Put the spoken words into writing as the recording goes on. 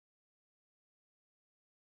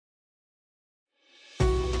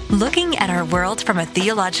Looking at our world from a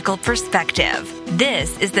theological perspective.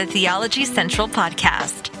 This is the Theology Central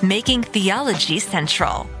Podcast, making theology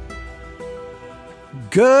central.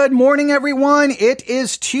 Good morning, everyone. It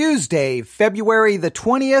is Tuesday, February the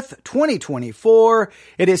 20th, 2024.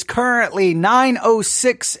 It is currently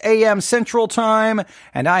 9:06 a.m. Central Time,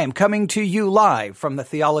 and I am coming to you live from the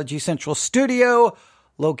Theology Central studio,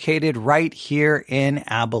 located right here in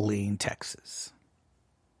Abilene, Texas.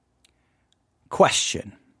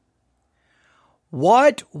 Question.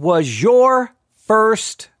 What was your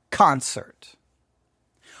first concert?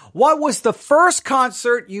 What was the first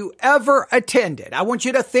concert you ever attended? I want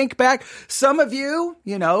you to think back. Some of you,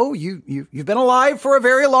 you've been alive for a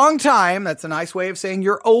very long time. That's a nice way of saying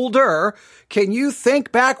you're older. Can you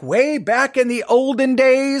think back way back in the olden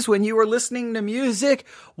days when you were listening to music?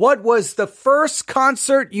 What was the first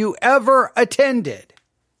concert you ever attended?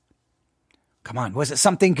 Come on, was it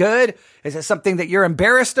something good? Is it something that you're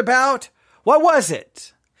embarrassed about? What was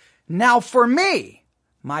it? Now, for me,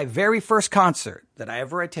 my very first concert that I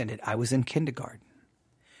ever attended, I was in kindergarten.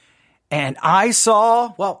 And I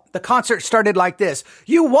saw, the concert started like this.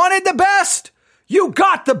 You wanted the best. You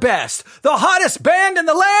got the best. The hottest band in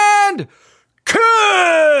the land.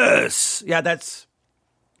 Kiss. Yeah, that's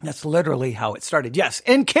literally how it started. Yes,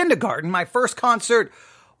 in kindergarten, my first concert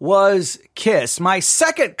was Kiss. My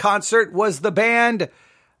second concert was the band,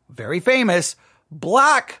 very famous,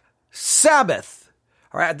 Black Sabbath.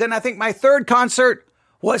 All right. Then I think my third concert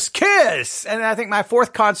was Kiss. And I think my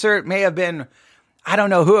fourth concert may have been, I don't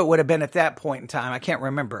know who it would have been at that point in time. I can't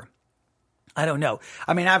remember. I don't know.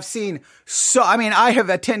 I have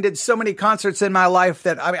attended so many concerts in my life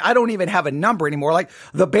that, I don't even have a number anymore. Like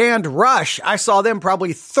the band Rush, I saw them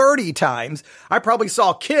probably 30 times. I probably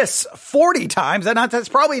saw Kiss 40 times. And that's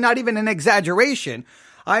probably not even an exaggeration.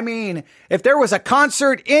 If there was a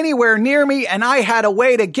concert anywhere near me and I had a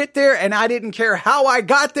way to get there and I didn't care how I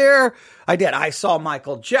got there, I did. I saw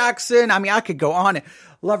Michael Jackson. I could go on.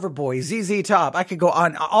 Loverboy, ZZ Top. I could go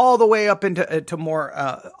on all the way up into more,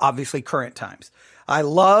 obviously current times. I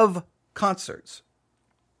love concerts.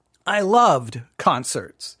 I loved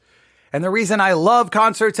concerts. And the reason I love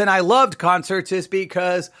concerts and I loved concerts is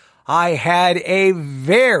because I had a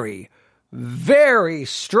very, very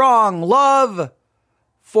strong love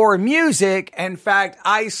for music. In fact,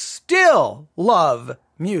 I still love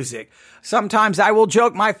music. Sometimes I will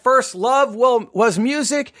joke my first love was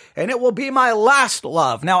music and it will be my last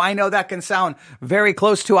love. Now, I know that can sound very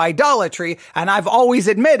close to idolatry, and I've always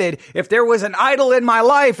admitted if there was an idol in my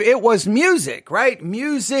life, it was music, right?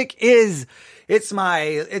 Music it's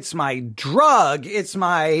my drug. It's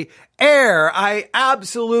my air. I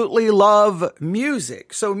absolutely love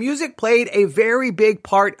music. So music played a very big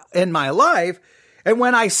part in my life. And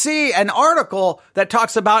when I see an article that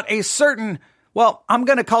talks about a certain, I'm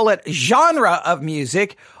going to call it genre of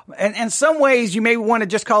music. And in some ways, you may want to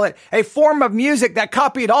just call it a form of music that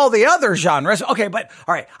copied all the other genres. Okay, but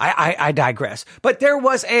all right, I digress. But there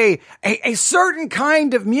was a certain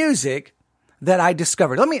kind of music that I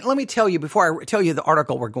discovered. Let me tell you, before I tell you the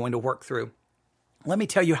article we're going to work through, let me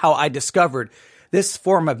tell you how I discovered this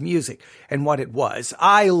form of music and what it was.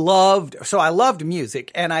 I loved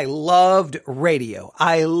music and I loved radio.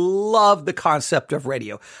 I loved the concept of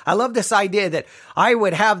radio. I loved this idea that I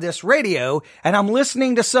would have this radio and I'm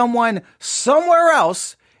listening to someone somewhere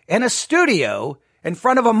else in a studio in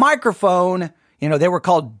front of a microphone. They were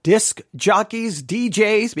called disc jockeys,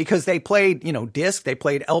 DJs, because they played, disc, they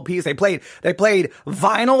played LPs, they played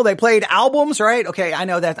vinyl, they played albums, right? Okay, I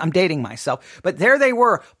know that I'm dating myself, but there they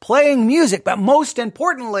were playing music, but most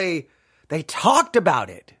importantly, they talked about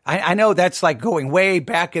it. I know that's like going way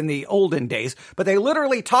back in the olden days, but they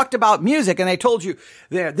literally talked about music and they told you,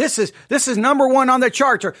 this is number one on the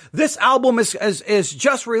charts, or this album is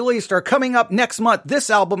just released, or coming up next month, this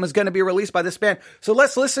album is going to be released by this band. So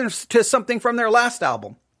let's listen to something from their last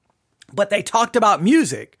album. But they talked about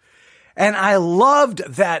music. And I loved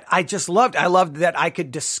that. I loved that I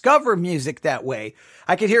could discover music that way.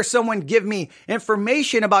 I could hear someone give me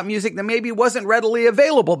information about music that maybe wasn't readily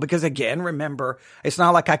available because, again, remember, it's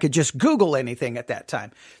not like I could just Google anything at that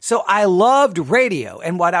time. So I loved radio.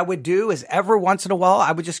 And what I would do is every once in a while,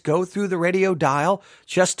 I would just go through the radio dial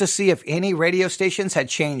just to see if any radio stations had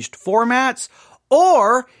changed formats,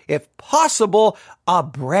 or if possible, a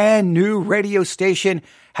brand new radio station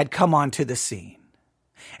had come onto the scene.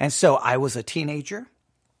 And so I was a teenager.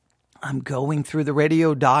 I'm going through the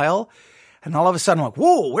radio dial, and all of a sudden I'm like,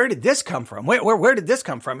 whoa, where did this come from? Where did this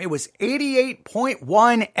come from? It was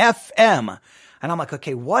 88.1 FM. And I'm like,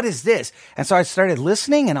 okay, what is this? And so I started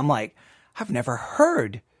listening, and I'm like, I've never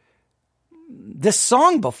heard this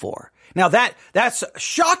song before. Now that's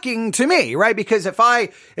shocking to me, right? Because if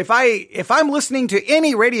I'm listening to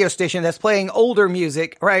any radio station that's playing older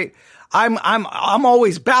music, right? I'm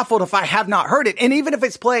always baffled if I have not heard it. And even if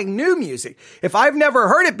it's playing new music, if I've never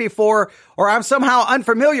heard it before or I'm somehow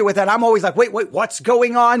unfamiliar with it, I'm always like, wait, what's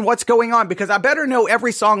going on? What's going on? Because I better know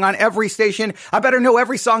every song on every station. I better know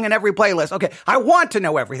every song in every playlist. Okay. I want to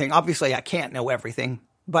know everything. Obviously I can't know everything,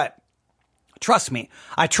 but trust me,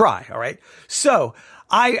 I try. All right. So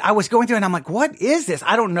I was going through and I'm like, what is this?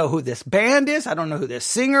 I don't know who this band is. I don't know who this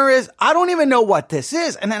singer is. I don't even know what this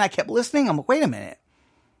is. And then I kept listening. I'm like, wait a minute.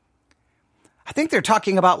 I think they're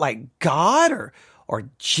talking about like God or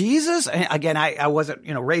Jesus. And again, I wasn't,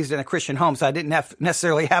 raised in a Christian home, so I didn't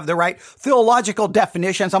necessarily have the right theological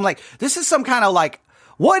definitions. I'm like, this is some kind of like,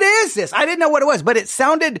 what is this? I didn't know what it was, but it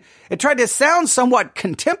tried to sound somewhat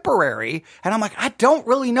contemporary. And I'm like, I don't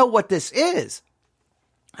really know what this is.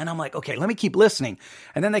 And I'm like, okay, let me keep listening.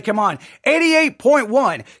 And then they come on,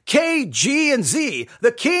 88.1 KG&Z,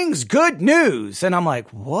 the King's Good News. And I'm like,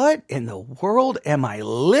 what in the world am I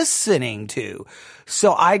listening to?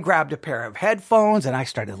 So I grabbed a pair of headphones and I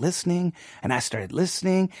started listening and I started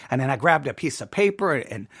listening. And then I grabbed a piece of paper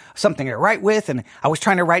and something to write with. And I was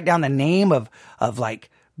trying to write down the name of like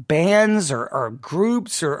bands or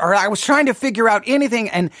groups or I was trying to figure out anything.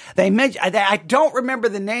 And they mentioned, I don't remember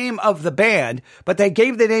the name of the band, but they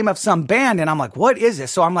gave the name of some band. And I'm like, what is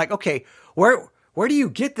this? So I'm like, okay, where do you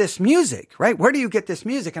get this music? Right? Where do you get this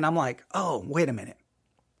music? And I'm like, oh, wait a minute.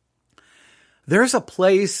 There's a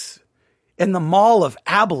place in the Mall of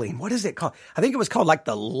Abilene. What is it called? I think it was called like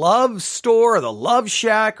the Love Store or the Love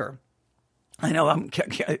Shack or I know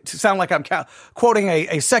it sound like I'm quoting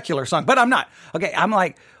a secular song, but I'm not. Okay. I'm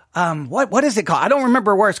like, what is it called? I don't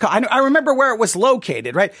remember where it's called. I remember where it was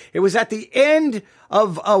located, right? It was at the end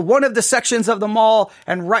of one of the sections of the mall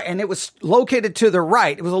and it was located to the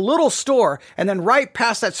right. It was a little store. And then right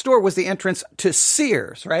past that store was the entrance to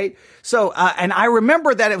Sears, right? So, and I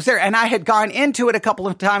remember that it was there and I had gone into it a couple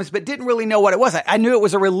of times, but didn't really know what it was. I knew it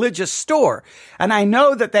was a religious store and I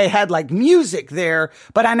know that they had like music there,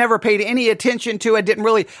 but I never paid any attention to it.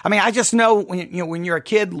 I just know when you're a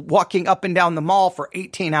kid walking up and down the mall for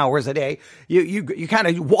 18 hours a day, you kind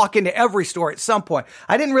of walk into every store at some point.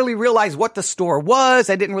 I didn't really realize what the store was.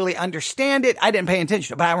 I didn't really understand it. I didn't pay attention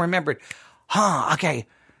to it, but I remembered, okay,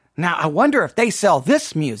 now I wonder if they sell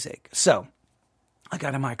this music. So I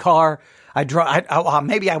got in my car.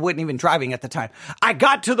 Maybe I wasn't even driving at the time. I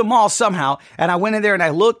got to the mall somehow and I went in there and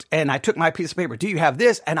I looked and I took my piece of paper. Do you have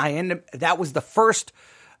this? And that was the first,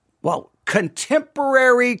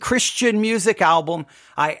 contemporary Christian music album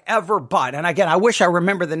I ever bought. And again, I wish I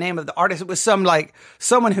remember the name of the artist. It was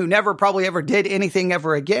someone who never probably ever did anything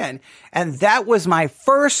ever again. And that was my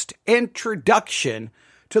first introduction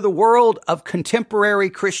to the world of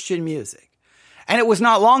contemporary Christian music. And it was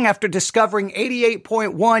not long after discovering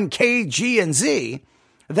 88.1 KG&Z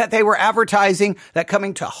that they were advertising that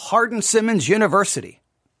coming to Hardin-Simmons University,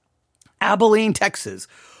 Abilene, Texas,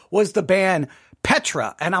 was the band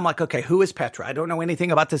Petra. And I'm like, okay, who is Petra? I don't know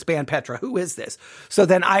anything about this band Petra. Who is this? So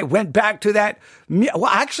then I went back to that. Well,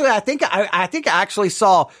 actually, I think I actually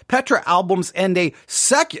saw Petra albums in the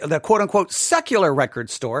quote unquote secular record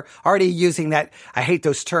store, already using that. I hate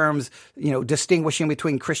those terms, distinguishing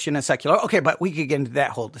between Christian and secular. Okay. But we could get into that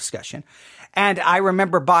whole discussion. And I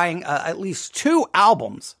remember buying at least 2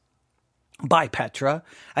 albums by Petra.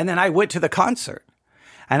 And then I went to the concert.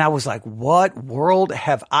 And I was like, what world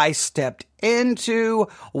have I stepped into?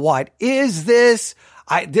 What is this?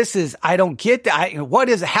 I don't get that. What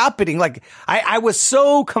is happening? Like, I was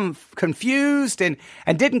so confused and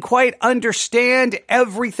didn't quite understand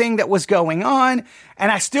everything that was going on. And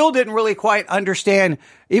I still didn't really quite understand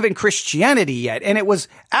even Christianity yet. And it was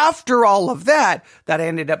after all of that I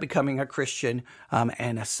ended up becoming a Christian,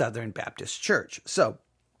 and a Southern Baptist church. So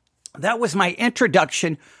that was my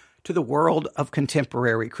introduction to the world of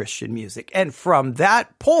contemporary Christian music. And from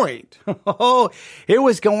that point, it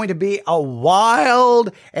was going to be a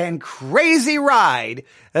wild and crazy ride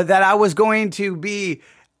that I was going to be.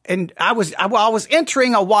 And I was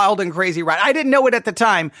entering a wild and crazy ride. I didn't know it at the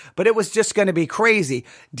time, but it was just going to be crazy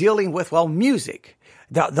dealing with, music.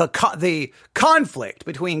 The conflict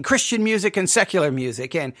between Christian music and secular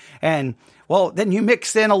music and then you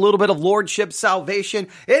mix in a little bit of lordship salvation.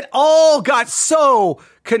 It all got so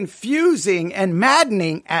confusing and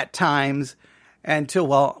maddening at times until,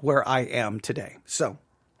 where I am today. So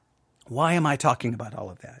why am I talking about all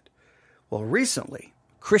of that? Well, recently,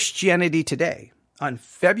 Christianity Today, on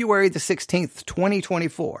February the 16th,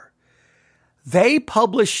 2024, they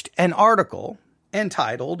published an article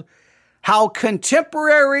entitled, How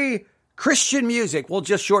Contemporary Christian music, we'll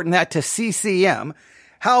just shorten that to CCM,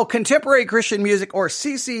 how contemporary Christian music, or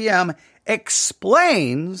CCM,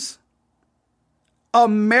 explains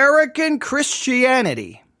American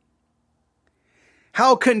Christianity.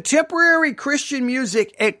 How contemporary Christian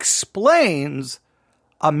music explains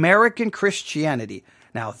American Christianity.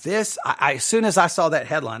 Now this, as soon as I saw that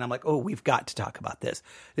headline, I'm like, oh, we've got to talk about this.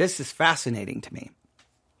 This is fascinating to me.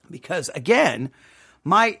 Because again,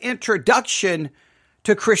 my introduction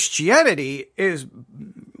to Christianity is,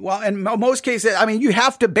 well, in most cases, I mean, you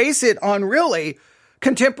have to base it on really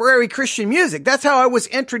contemporary Christian music. That's how I was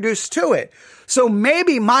introduced to it. So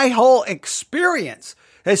maybe my whole experience,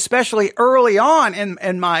 especially early on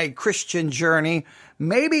in my Christian journey,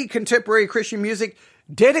 maybe contemporary Christian music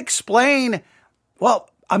did explain, well,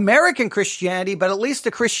 American Christianity, but at least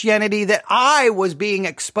the Christianity that I was being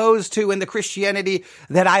exposed to and the Christianity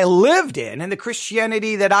that I lived in and the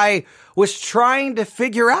Christianity that I was trying to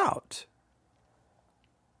figure out.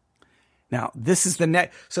 Now, this is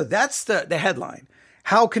so that's the headline.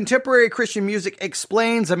 How contemporary Christian music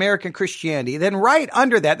explains American Christianity. Then right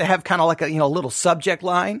under that, they have kind of like a, little subject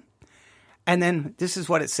line. And then this is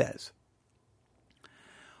what it says.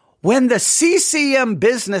 When the CCM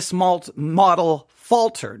business model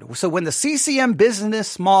faltered. So when the CCM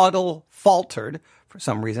business model faltered, for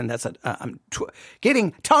some reason, I'm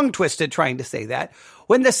getting tongue twisted trying to say that.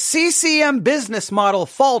 When the CCM business model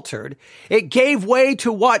faltered, it gave way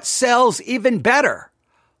to what sells even better: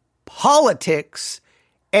 politics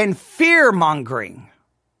and fear mongering.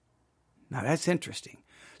 Now that's interesting.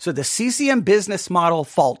 So the CCM business model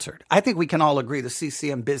faltered. I think we can all agree the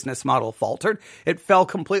CCM business model faltered. It fell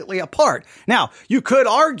completely apart. Now, you could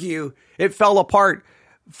argue it fell apart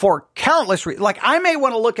for countless reasons. Like, I may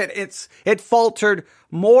want to look at it faltered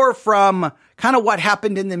more from kind of what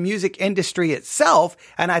happened in the music industry itself.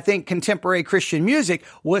 And I think contemporary Christian music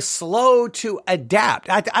was slow to adapt.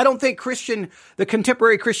 I don't think the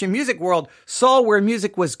contemporary Christian music world saw where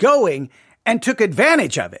music was going and took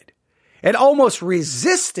advantage of it. It almost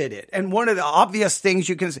resisted it. And one of the obvious things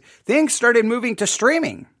things started moving to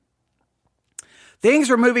streaming. Things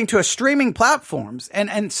were moving to streaming platforms.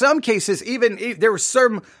 And in some cases, even there were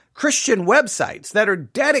some Christian websites that are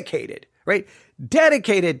dedicated, right?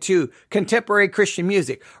 Dedicated to contemporary Christian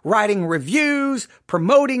music, writing reviews,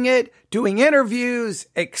 promoting it, doing interviews,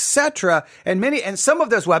 etc. And some of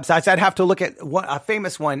those websites, I'd have to look at a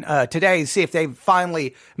famous one today, see if they've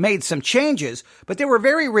finally made some changes. But they were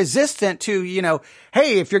very resistant to,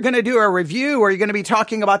 hey, if you're going to do a review or you're going to be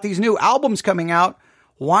talking about these new albums coming out,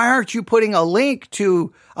 why aren't you putting a link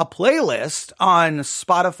to a playlist on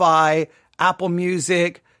Spotify, Apple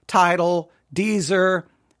Music, Tidal, Deezer,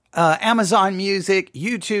 Amazon Music,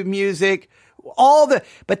 YouTube Music,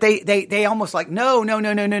 but they almost like, no.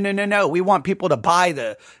 We want people to buy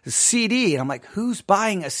the CD. And I'm like, who's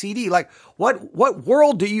buying a CD? Like, what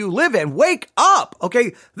world do you live in? Wake up.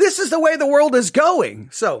 Okay. This is the way the world is going.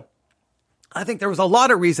 So I think there was a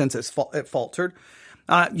lot of reasons it faltered.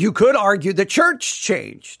 You could argue the church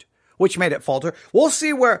changed, which made it falter. We'll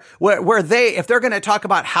see where if they're going to talk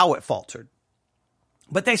about how it faltered.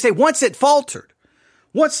 But they say once it faltered,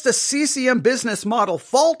 once the CCM business model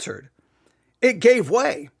faltered, it gave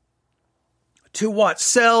way to what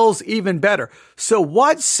sells even better. So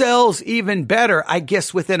what sells even better, I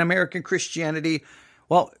guess, within American Christianity?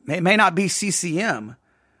 Well, it may not be CCM,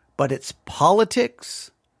 but it's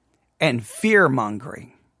politics and fear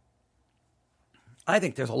mongering. I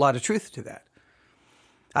think there's a lot of truth to that.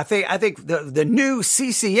 I think the new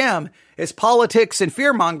CCM is politics and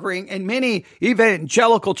fear mongering in many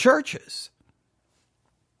evangelical churches.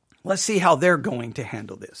 Let's see how they're going to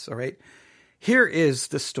handle this. All right. Here is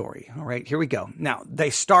the story. All right. Here we go. Now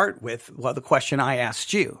they start with, the question I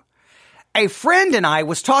asked you. A friend and I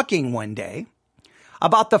was talking one day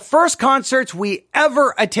about the first concerts we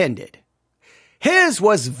ever attended. His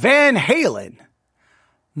was Van Halen.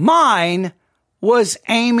 Mine was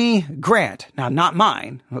Amy Grant. Now, not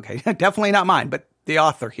mine. Okay, definitely not mine, but the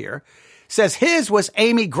author here says his was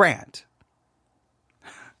Amy Grant.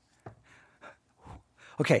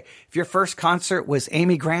 Okay, if your first concert was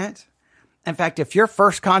Amy Grant, in fact, if your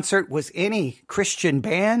first concert was any Christian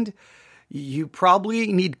band, you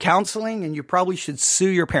probably need counseling and you probably should sue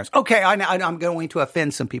your parents. Okay, I'm going to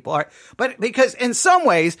offend some people, all right? But because in some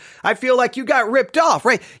ways, I feel like you got ripped off,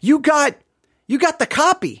 right? You got the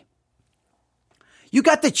copy. You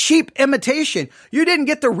got the cheap imitation. You didn't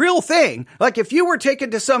get the real thing. Like if you were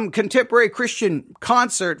taken to some contemporary Christian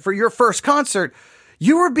concert for your first concert,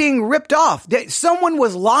 you were being ripped off. Someone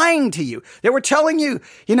was lying to you. They were telling you,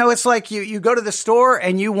 it's like you go to the store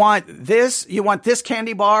and you want this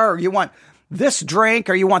candy bar, or you want this drink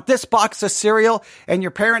or you want this box of cereal, and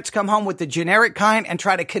your parents come home with the generic kind and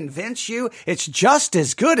try to convince you it's just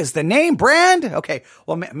as good as the name brand. Okay.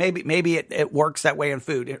 Well, maybe it works that way in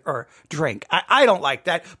food or drink. I don't like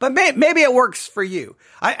that, but maybe it works for you.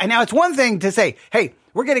 Now it's one thing to say, hey,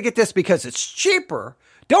 we're going to get this because it's cheaper.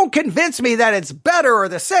 Don't convince me that it's better or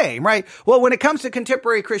the same, right? Well, when it comes to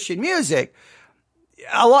contemporary Christian music,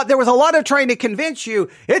 there was a lot of trying to convince you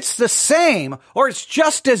it's the same or it's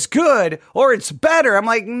just as good or it's better. I'm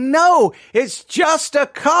like, no, it's just a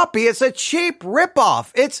copy. It's a cheap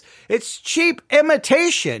ripoff. It's cheap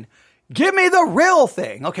imitation. Give me the real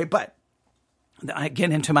thing. Okay. But I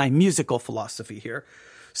get into my musical philosophy here.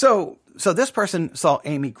 So this person saw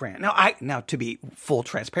Amy Grant. Now to be full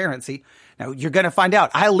transparency, now you're going to find out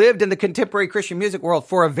I lived in the contemporary Christian music world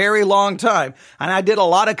for a very long time, and I did a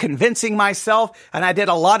lot of convincing myself, and I did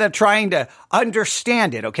a lot of trying to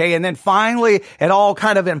understand it. Okay. And then finally it all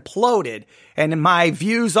kind of imploded, and my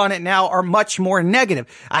views on it now are much more negative.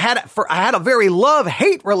 I had a very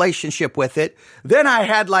love-hate relationship with it. Then I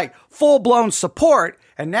had like full-blown support,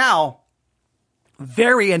 and now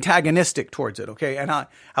very antagonistic towards it. Okay. And I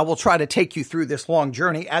will try to take you through this long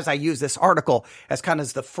journey as I use this article as kind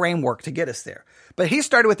of the framework to get us there. But he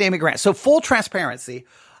started with Amy Grant. So full transparency,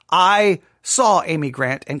 I saw Amy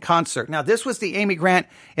Grant in concert. Now, this was the Amy Grant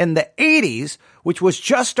in the 80s, which was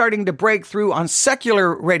just starting to break through on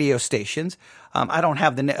secular radio stations. I don't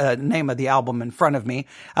have the name of the album in front of me.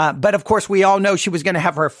 But of course, we all know she was going to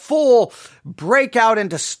have her full breakout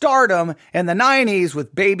into stardom in the 90s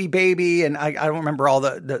with Baby Baby. And I don't remember all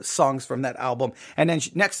the songs from that album. And then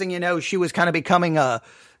next thing you know, she was kind of becoming a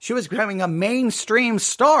mainstream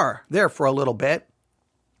star there for a little bit.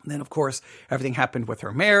 And then, of course, everything happened with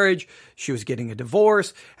her marriage. She was getting a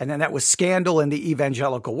divorce. And then that was scandal in the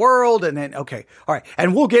evangelical world. And then, okay. All right.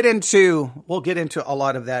 And we'll get into a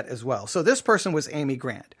lot of that as well. So this person was Amy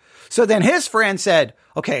Grant. So then his friend said,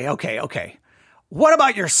 okay. What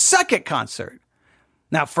about your second concert?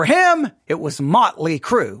 Now for him, it was Motley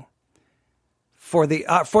Crue. For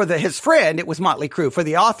his friend, it was Motley Crue. For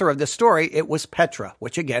the author of the story, it was Petra,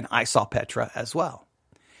 which again, I saw Petra as well.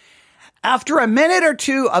 After a minute or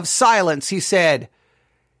two of silence, he said,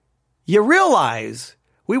 you realize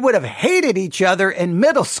we would have hated each other in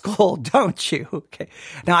middle school, don't you? Okay.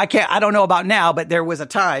 Now I don't know about now, but there was a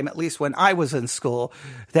time, at least when I was in school,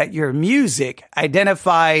 that your music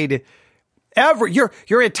identified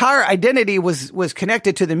your entire identity was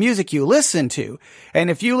connected to the music you listened to.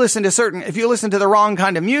 And if you listened to the wrong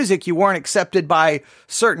kind of music, you weren't accepted by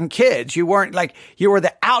certain kids. You were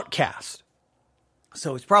the outcast.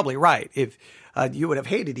 So it's probably right if you would have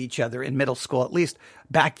hated each other in middle school, at least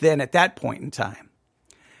back then at that point in time.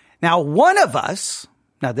 Now, one of us,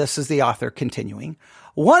 this is the author continuing,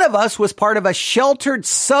 one of us was part of a sheltered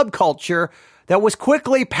subculture that was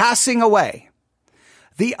quickly passing away.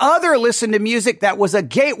 The other listened to music that was a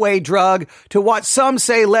gateway drug to what some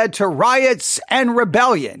say led to riots and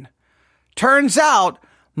rebellion. Turns out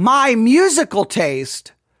my musical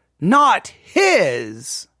taste, not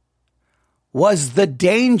his, was the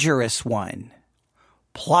dangerous one.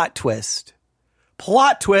 Plot twist. All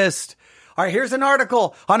right, here's an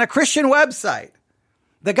article on a Christian website.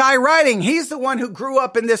 The guy writing, he's the one who grew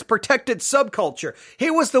up in this protected subculture.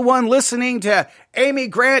 He was the one listening to Amy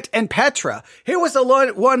Grant and Petra. He was the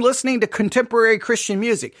one listening to contemporary Christian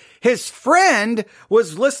music. His friend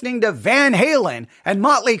was listening to Van Halen and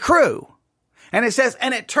Motley Crue. And it says,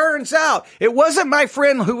 and it turns out it wasn't my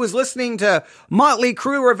friend who was listening to Motley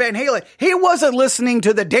Crue or Van Halen. He wasn't listening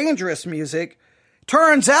to the dangerous music.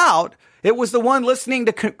 Turns out it was the one listening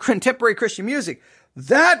to contemporary Christian music.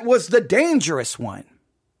 That was the dangerous one.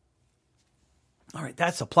 All right.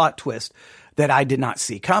 That's a plot twist that I did not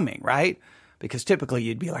see coming, right? Because typically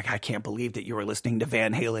you'd be like, I can't believe that you were listening to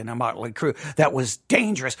Van Halen and Motley Crue. That was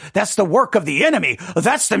dangerous. That's the work of the enemy.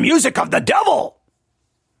 That's the music of the devil.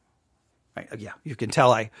 Right. Yeah, you can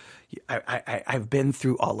tell I've been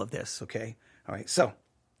through all of this. Okay. All right. So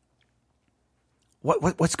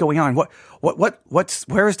what's going on?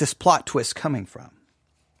 Where is this plot twist coming from?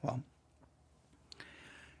 Well,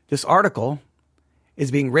 this article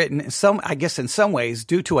is being written in some ways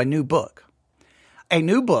due to a new book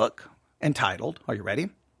entitled, are you ready?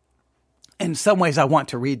 In some ways I want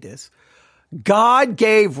to read this. God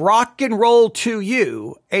Gave Rock and Roll to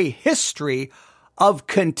You, a History of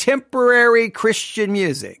Contemporary Christian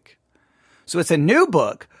Music. So it's a new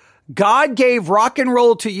book. God Gave Rock and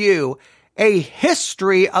Roll to You, a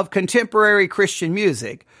History of Contemporary Christian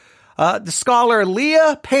Music. The scholar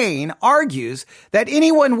Leah Payne argues that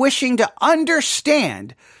anyone wishing to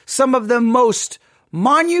understand some of the most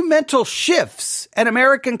monumental shifts in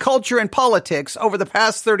American culture and politics over the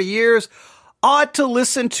past 30 years ought to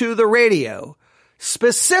listen to the radio,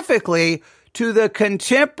 specifically to the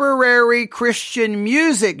contemporary Christian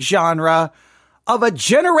music genre of a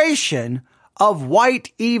generation of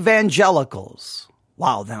white evangelicals.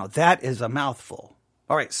 Wow, now that is a mouthful.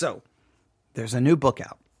 All right, so there's a new book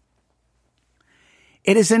out.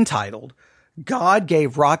 It is entitled, God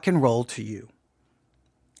Gave Rock and Roll to You,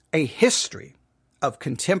 A History of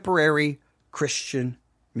Contemporary Christian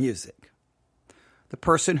Music. The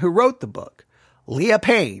person who wrote the book, Leah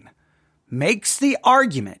Payne, makes the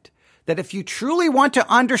argument that if you truly want to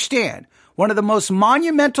understand one of the most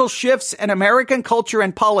monumental shifts in American culture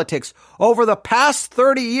and politics over the past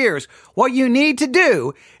 30 years, what you need to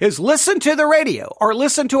do is listen to the radio or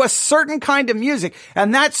listen to a certain kind of music.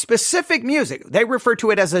 And that specific music, they refer to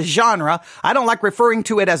it as a genre. I don't like referring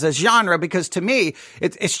to it as a genre because to me,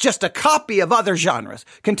 it's just a copy of other genres.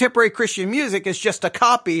 Contemporary Christian music is just a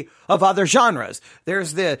copy of other genres.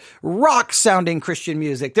 There's the rock sounding Christian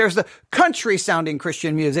music. There's the country sounding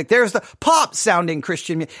Christian music. There's the pop sounding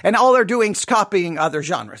Christian music. And all they're doing is copying other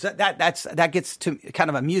genres. That gets to kind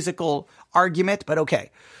of a musical argument, but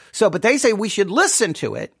okay. But they say we should listen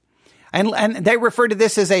to it. And they refer to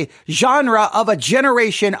this as a genre of a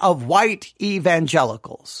generation of white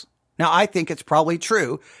evangelicals. Now, I think it's probably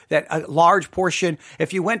true that a large portion,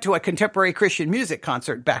 if you went to a contemporary Christian music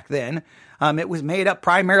concert back then, it was made up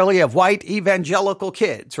primarily of white evangelical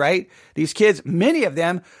kids, right? These kids, many of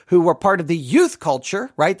them who were part of the youth culture,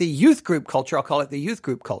 right? The youth group culture, I'll call it the youth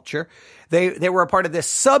group culture. They were a part of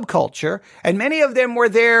this subculture, and many of them were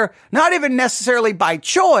there not even necessarily by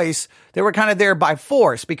choice. They were kind of there by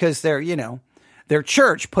force because their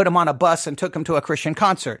church put them on a bus and took them to a Christian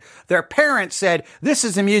concert. Their parents said, this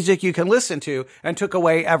is the music you can listen to, and took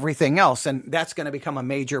away everything else. And that's going to become a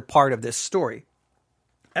major part of this story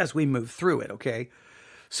as we move through it, okay?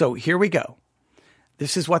 So here we go.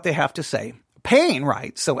 This is what they have to say. Payne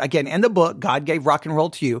writes, so again, in the book, God Gave Rock and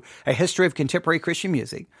Roll to You, A History of Contemporary Christian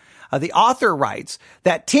Music, the author writes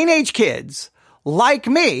that teenage kids like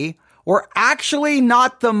me were actually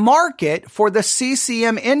not the market for the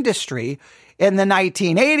CCM industry in the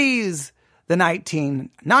 1980s, the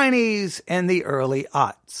 1990s, and the early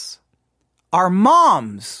aughts. Our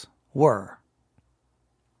moms were.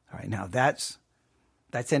 All right, now that's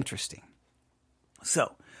interesting.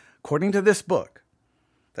 So, according to this book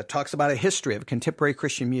that talks about a history of contemporary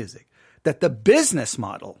Christian music, that the business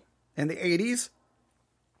model in the 80s,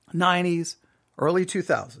 90s, early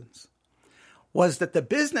 2000s was that the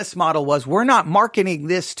business model was we're not marketing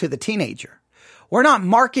this to the teenager. We're not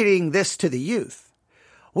marketing this to the youth.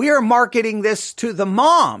 We are marketing this to the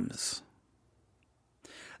moms.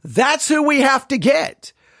 That's who we have to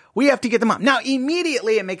get. We have to get the mom. Now,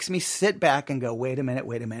 immediately it makes me sit back and go, wait a minute.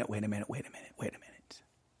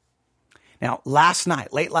 Now,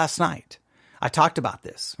 late last night, I talked about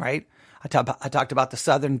this, right? I talked about the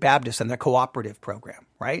Southern Baptists and their cooperative program,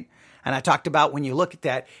 right? And I talked about when you look at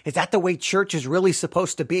that, is that the way church is really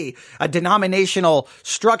supposed to be? A denominational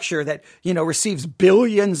structure that, receives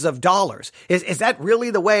billions of dollars. Is that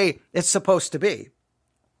really the way it's supposed to be?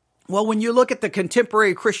 Well, when you look at the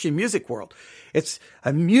contemporary Christian music world, it's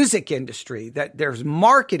a music industry that there's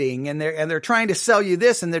marketing and they're trying to sell you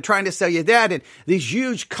this and they're trying to sell you that, and these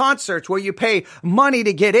huge concerts where you pay money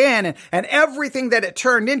to get in and everything that it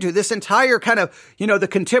turned into, this entire kind of, the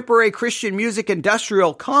contemporary Christian music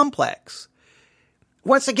industrial complex.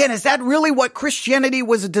 Once again, is that really what Christianity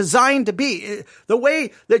was designed to be? The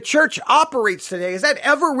way the church operates today, is that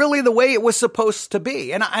ever really the way it was supposed to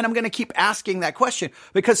be? And I'm going to keep asking that question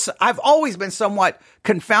because I've always been somewhat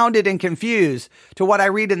confounded and confused to what I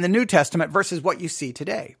read in the New Testament versus what you see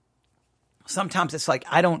today. Sometimes it's like,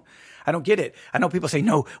 I don't get it. I know people say,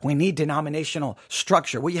 no, we need denominational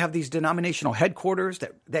structure. Well, you have these denominational headquarters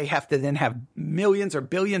that they have to then have millions or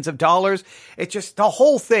billions of dollars. It's just the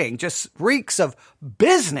whole thing just reeks of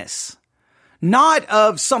business, not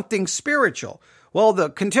of something spiritual. Well, the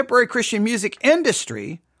contemporary Christian music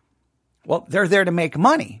industry, well, they're there to make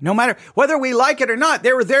money. No matter whether we like it or not,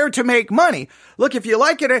 they were there to make money. Look, if you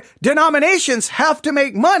like it, denominations have to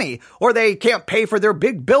make money or they can't pay for their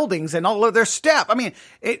big buildings and all of their staff. I mean,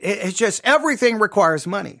 it's just everything requires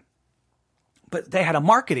money. But they had a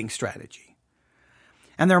marketing strategy.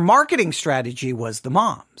 And their marketing strategy was the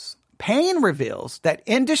moms. Payne reveals that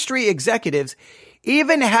industry executives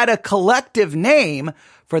even had a collective name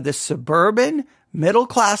for the suburban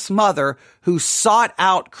middle-class mother who sought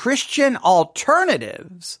out Christian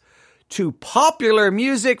alternatives to popular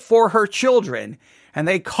music for her children, And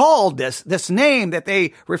they called this name that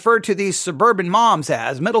they referred to these suburban moms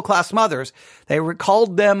as, middle-class mothers,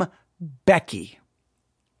 called them Becky.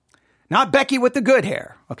 Not Becky with the good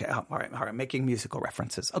hair. Okay, all right, making musical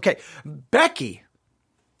references. Okay, Becky.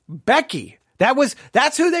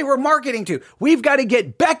 That's who they were marketing to. We've got to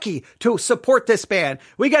get Becky to support this band.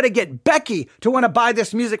 We got to get Becky to want to buy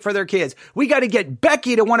this music for their kids. We got to get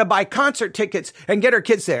Becky to want to buy concert tickets and get her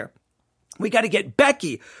kids there. We got to get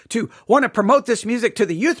Becky to want to promote this music to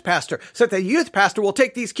the youth pastor so that the youth pastor will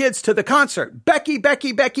take these kids to the concert. Becky.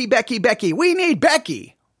 We need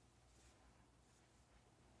Becky.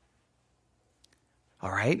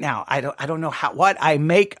 All right. Now, I don't know what I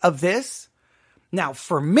make of this. Now,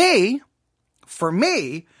 for me,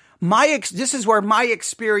 this is where my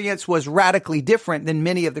experience was radically different than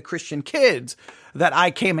many of the Christian kids that I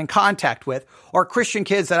came in contact with, or Christian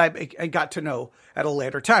kids that I got to know at a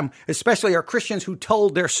later time, especially our Christians who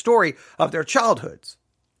told their story of their childhoods.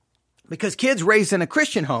 Because kids raised in a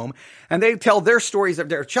Christian home and they tell their stories of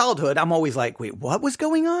their childhood, I'm always like, wait, what was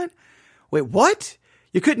going on? Wait, what?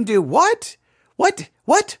 You couldn't do what? What?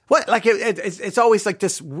 Like it's always like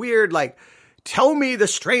this weird, like, tell me the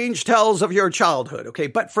strange tales of your childhood. Okay.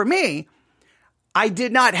 But for me, I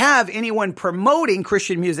did not have anyone promoting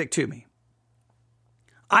Christian music to me.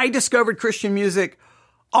 I discovered Christian music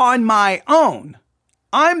on my own.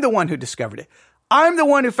 I'm the one who discovered it. I'm the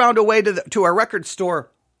one who found a way to a record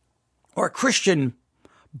store or a Christian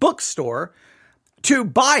bookstore to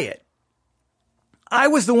buy it. I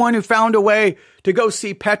was the one who found a way to go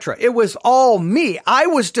see Petra. It was all me. I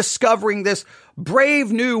was discovering this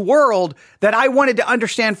brave new world that I wanted to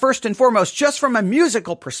understand first and foremost, just from a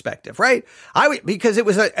musical perspective, right? Because it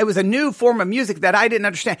was a new form of music that I didn't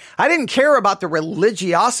understand. I didn't care about the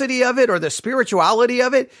religiosity of it or the spirituality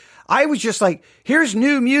of it. I was just like, here's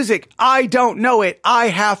new music. I don't know it. I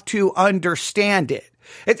have to understand it.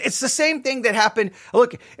 It's the same thing that happened.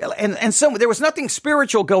 Look, and so there was nothing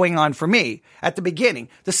spiritual going on for me at the beginning.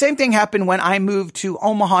 The same thing happened when I moved to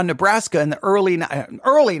Omaha, Nebraska in the early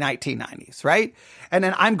 1990s, right? And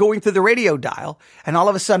then I'm going through the radio dial and all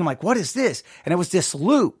of a sudden I'm like, what is this? And it was this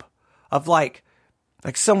loop of like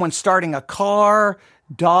someone starting a car,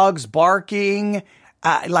 dogs barking,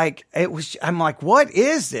 I'm like, what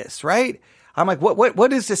is this? Right? I'm like,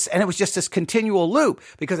 what is this? And it was just this continual loop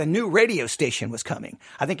because a new radio station was coming.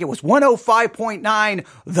 I think it was 105.9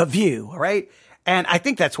 The View, right? And I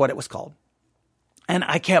think that's what it was called. And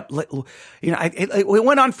I kept, it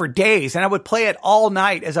went on for days and I would play it all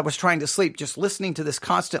night as I was trying to sleep, just listening to this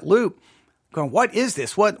constant loop going, what is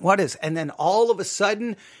this? What is? And then all of a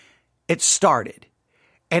sudden it started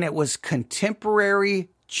and it was contemporary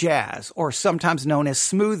jazz, or sometimes known as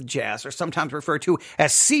smooth jazz, or sometimes referred to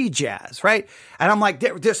as sea jazz, right? And I'm like,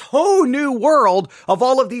 this whole new world of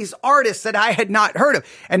all of these artists that I had not heard of.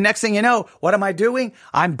 And next thing you know, what am I doing?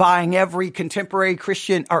 I'm buying every contemporary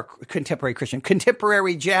jazz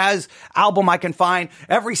album I can find,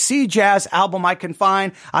 every sea jazz album I can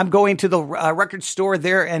find. I'm going to the record store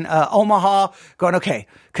there in Omaha, going, okay,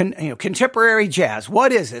 contemporary jazz.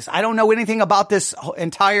 What is this? I don't know anything about this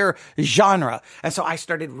entire genre. And so I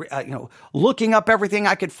started, looking up everything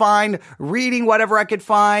I could find, reading whatever I could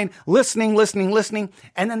find, listening.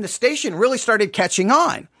 And then the station really started catching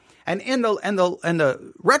on. And in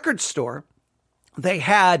the record store, they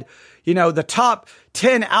had, the top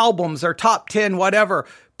 10 albums or top 10 whatever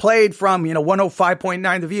played from,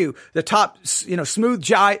 105.9 The View, the top, smooth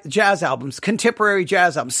jazz albums, contemporary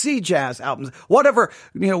jazz albums, sea jazz albums, whatever,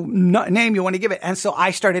 name you want to give it. And so I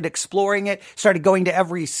started exploring it, started going to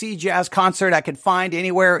every sea jazz concert I could find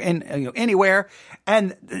anywhere anywhere.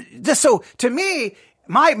 And so to me,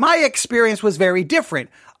 my experience was very different.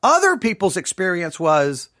 Other people's experience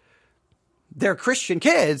was they're Christian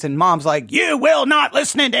kids and mom's like, you will not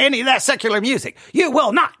listen to any of that secular music. You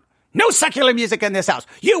will not. No secular music in this house.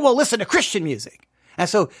 You will listen to Christian music. And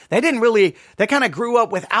so they kind of grew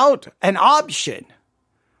up without an option.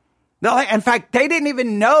 No, in fact, they didn't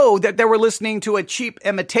even know that they were listening to a cheap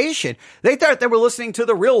imitation. They thought they were listening to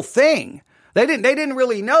the real thing. They didn't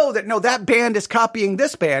really know that, no, that band is copying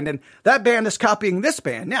this band and that band is copying this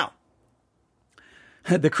band. Now,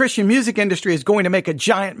 the Christian music industry is going to make a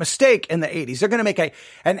giant mistake in the 80s. They're going to make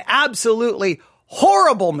an absolutely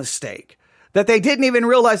horrible mistake that they didn't even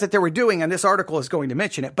realize that they were doing, and this article is going to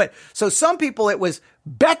mention it. But so some people, it was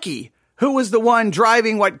Becky who was the one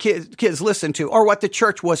driving what kids listened to or what the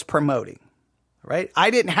church was promoting, right?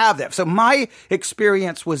 I didn't have that. So my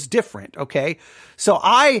experience was different, okay? So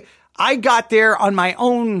I got there on my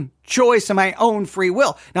own choice and my own free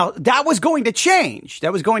will. Now, that was going to change.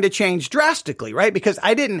 That was going to change drastically, right? Because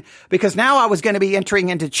now I was going to be entering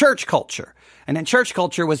into church culture. And then church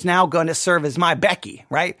culture was now going to serve as my Becky,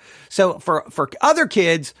 right? So for other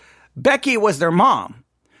kids, Becky was their mom.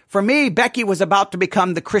 For me, Becky was about to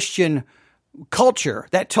become the Christian culture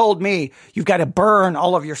that told me you've got to burn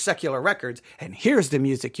all of your secular records and here's the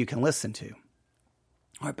music you can listen to.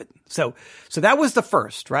 All right, but so that was the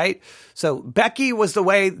first, right? So Becky was the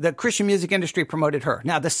way the Christian music industry promoted her.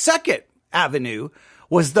 Now, the second avenue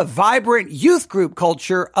was the vibrant youth group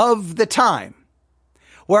culture of the time,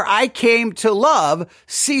 where I came to love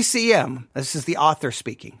CCM. This is the author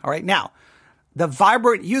speaking. All right. Now, the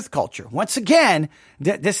vibrant youth culture. Once again,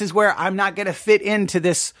 this is where I'm not going to fit into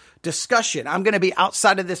this discussion. I'm going to be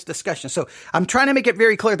outside of this discussion. So I'm trying to make it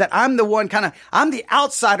very clear that I'm the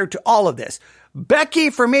outsider to all of this.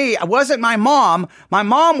 Becky, for me, wasn't my mom. My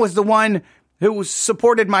mom was the one who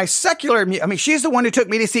supported my secular. I mean, she's the one who took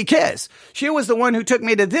me to see Kiss. She was the one who took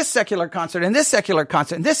me to this secular concert and this secular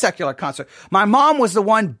concert and this secular concert. My mom was the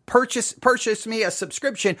one purchased me a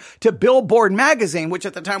subscription to Billboard magazine, which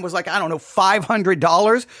at the time was like, I don't know,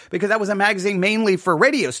 $500, because that was a magazine mainly for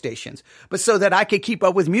radio stations, but so that I could keep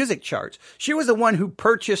up with music charts. She was the one who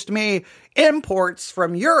purchased me imports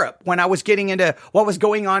from Europe when I was getting into what was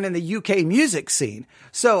going on in the UK music scene.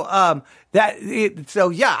 So, I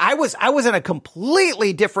was in a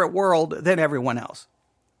completely different world than everyone else.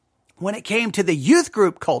 When it came to the youth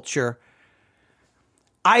group culture,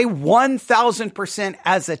 I 1000%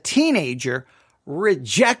 as a teenager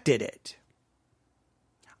rejected it.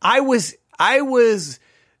 I was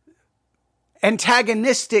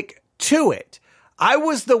antagonistic to it. I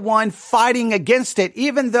was the one fighting against it,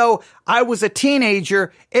 even though I was a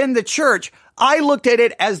teenager in the church. I looked at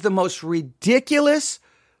it as the most ridiculous,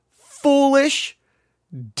 foolish,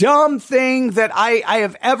 dumb thing that I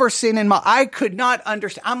have ever seen I could not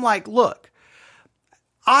understand. I'm like, look,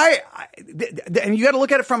 and you got to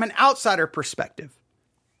look at it from an outsider perspective.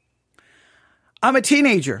 I'm a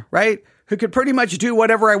teenager, right? Who could pretty much do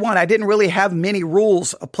whatever I want. I didn't really have many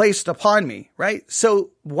rules placed upon me, right?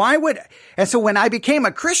 So so when I became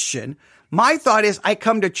a Christian, my thought is I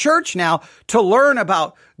come to church now to learn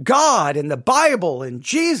about God and the Bible and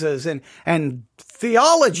Jesus and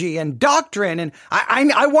theology and doctrine. And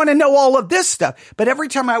I want to know all of this stuff. But every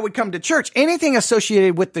time I would come to church, anything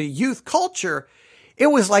associated with the youth culture, it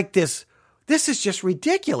was like this is just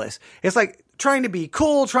ridiculous. It's like trying to be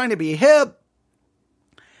cool, trying to be hip,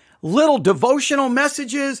 little devotional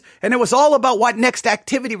messages. And it was all about what next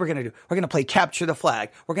activity we're going to do. We're going to play capture the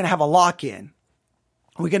flag. We're going to have a lock-in.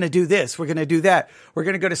 We're going to do this. We're going to do that. We're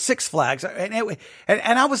going to go to Six Flags. And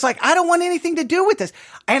I was like, I don't want anything to do with this.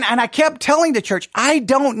 And I kept telling the church, I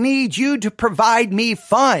don't need you to provide me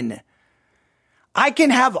fun. I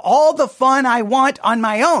can have all the fun I want on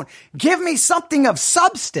my own. Give me something of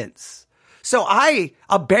substance. So I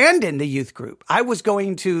abandoned the youth group. I was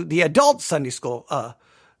going to the adult Sunday school,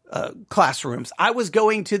 classrooms. I was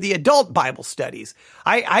going to the adult Bible studies.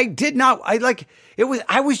 I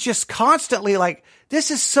was just constantly like, this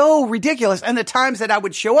is so ridiculous. And the times that I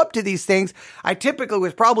would show up to these things, I typically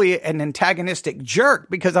was probably an antagonistic jerk,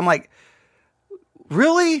 because I'm like,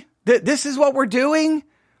 really? This is what we're doing?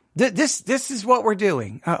 This is what we're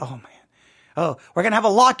doing. Oh man. Oh, we're going to have a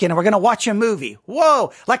lock-in and we're going to watch a movie.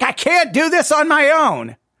 Whoa. Like, I can't do this on my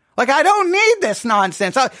own. Like, I don't need this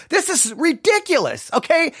nonsense. This is ridiculous.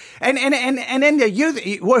 Okay. And then the youth,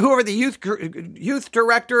 whoever the youth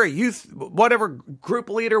director or youth, whatever group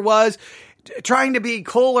leader was, trying to be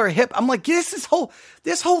cool or hip. I'm like, this whole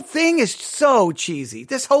thing is so cheesy.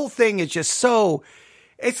 This whole thing is just so,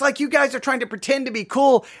 it's like you guys are trying to pretend to be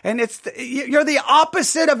cool, and you're the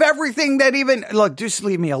opposite of everything that look, just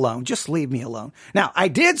leave me alone. Just leave me alone. Now, I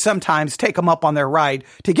did sometimes take them up on their ride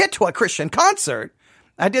to get to a Christian concert.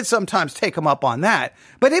 I did sometimes take them up on that.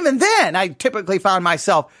 But even then, I typically found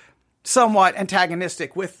myself somewhat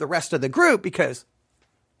antagonistic with the rest of the group, because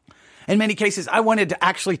in many cases, I wanted to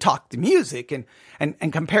actually talk the music and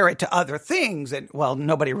compare it to other things. And well,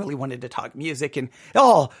 nobody really wanted to talk music and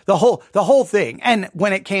the whole thing. And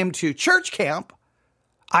when it came to church camp,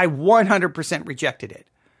 I 100% rejected it.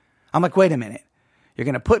 I'm like, wait a minute. You're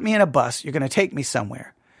going to put me in a bus. You're going to take me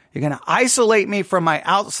somewhere. You're going to isolate me from my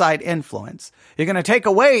outside influence. You're going to take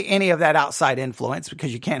away any of that outside influence,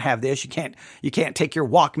 because you can't have this. You can't take your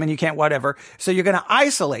Walkman. You can't whatever. So you're going to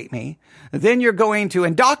isolate me. Then you're going to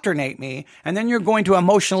indoctrinate me. And then you're going to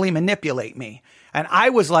emotionally manipulate me. And I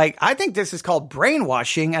was like, I think this is called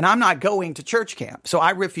brainwashing, and I'm not going to church camp. So I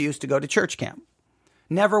refused to go to church camp.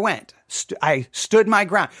 Never went. I stood my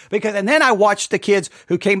ground and then I watched the kids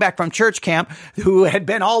who came back from church camp who had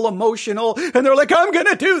been all emotional and they're like, I'm going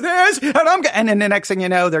to do this. And then the next thing you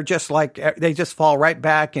know, they're just like, they just fall right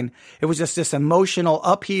back. And it was just this emotional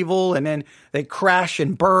upheaval. And then they crash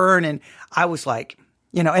and burn. And I was like,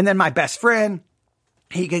 and then my best friend,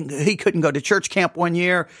 he couldn't go to church camp one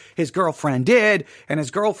year. His girlfriend did. And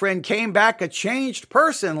his girlfriend came back a changed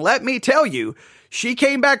person. Let me tell you, she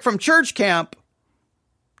came back from church camp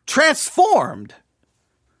transformed.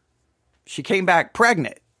 She came back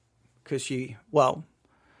pregnant because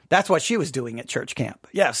that's what she was doing at church camp.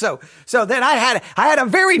 Yeah. So then I had a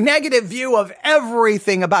very negative view of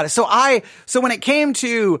everything about it. So when it came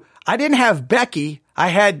to, I didn't have Becky. I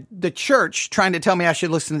had the church trying to tell me I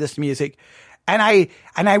should listen to this music. And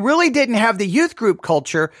I really didn't have the youth group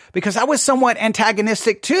culture because I was somewhat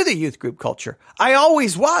antagonistic to the youth group culture. I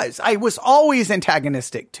always was. I was always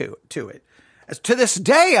antagonistic to it. To this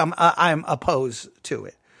day, I'm opposed to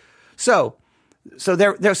it. So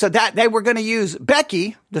that they were going to use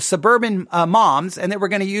Becky, the suburban moms, and they were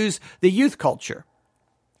going to use the youth culture.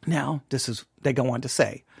 Now, they go on to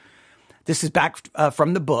say, this is back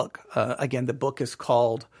from the book. Again, the book is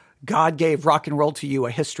called God Gave Rock and Roll to You,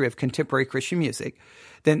 A History of Contemporary Christian Music.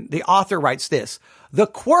 Then the author writes this: the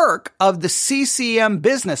quirk of the CCM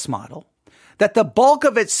business model, that the bulk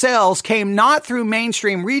of its sales came not through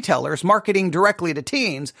mainstream retailers marketing directly to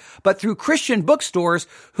teens, but through Christian bookstores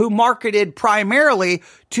who marketed primarily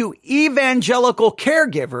to evangelical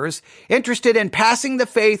caregivers interested in passing the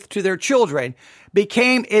faith to their children,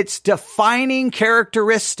 became its defining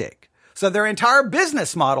characteristic. So their entire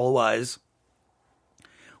business model was,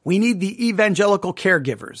 we need the evangelical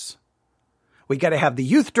caregivers. We got to have the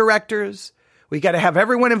youth directors. We got to have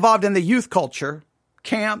everyone involved in the youth culture,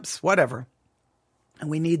 camps, whatever. And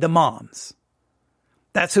we need the moms.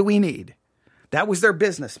 That's who we need. That was their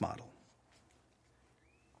business model.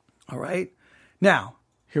 All right. Now,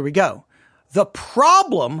 here we go. The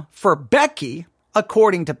problem for Becky,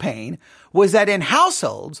 according to Payne, was that in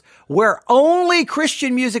households where only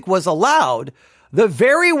Christian music was allowed, the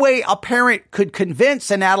very way a parent could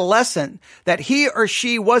convince an adolescent that he or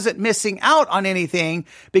she wasn't missing out on anything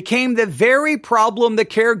became the very problem the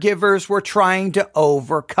caregivers were trying to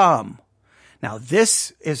overcome. Now,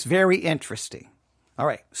 this is very interesting. All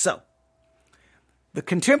right, so the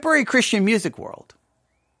contemporary Christian music world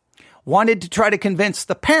wanted to try to convince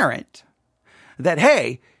the parent that,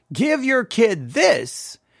 hey, give your kid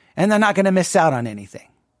this and they're not going to miss out on anything.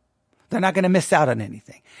 They're not going to miss out on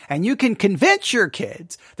anything. And you can convince your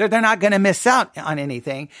kids that they're not going to miss out on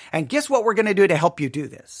anything. And guess what we're going to do to help you do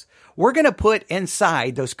this? We're going to put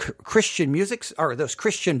inside those Christian music or those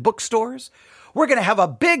Christian bookstores, we're going to have a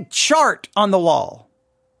big chart on the wall.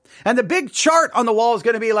 And the big chart on the wall is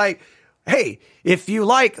going to be like, hey, if you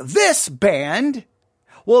like this band,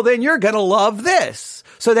 well, then you're going to love this.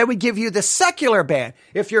 So that we give you the secular band.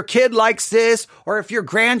 If your kid likes this, or if your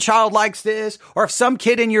grandchild likes this, or if some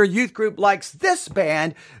kid in your youth group likes this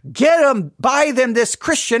band, buy them this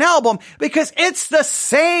Christian album because it's the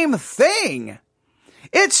same thing.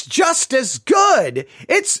 It's just as good.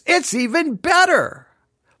 It's even better.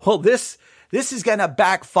 Well, this is going to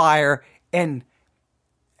backfire in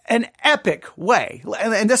an epic way.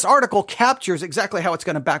 And this article captures exactly how it's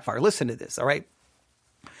going to backfire. Listen to this, all right?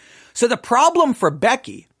 So the problem for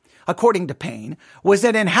Becky, according to Payne, was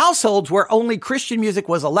that in households where only Christian music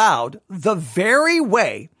was allowed, the very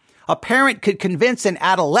way a parent could convince an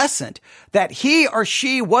adolescent that he or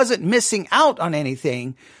she wasn't missing out on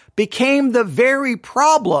anything became the very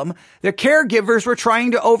problem the caregivers were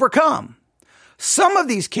trying to overcome. Some of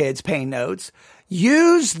these kids, Payne notes,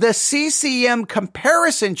 use the CCM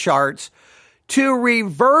comparison charts to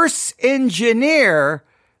reverse engineer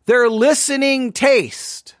their listening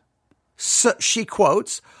taste. So she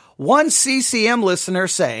quotes one CCM listener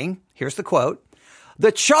saying, here's the quote,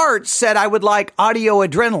 "The chart said I would like Audio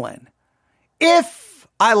Adrenaline if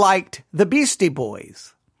I liked the Beastie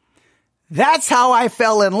Boys. That's how I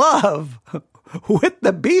fell in love with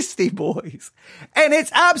the Beastie Boys." And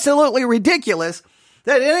it's absolutely ridiculous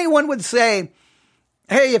that anyone would say,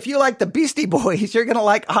 hey, if you like the Beastie Boys, you're going to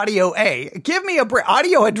like Audio A. Give me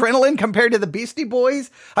Audio Adrenaline compared to the Beastie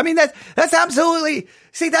Boys. I mean, that's absolutely,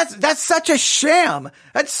 see, that's such a sham.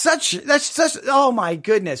 That's such, oh my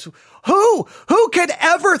goodness. Who could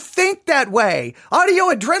ever think that way? Audio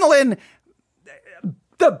Adrenaline,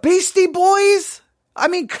 the Beastie Boys? I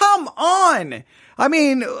mean, come on. I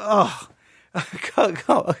mean,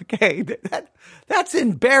 okay, that's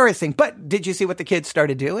embarrassing. But did you see what the kids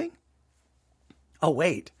started doing? Oh,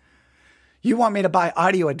 wait, you want me to buy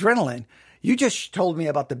Audio Adrenaline? you just told me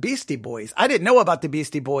about the Beastie Boys. I didn't know about the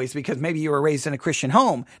Beastie Boys because maybe you were raised in a Christian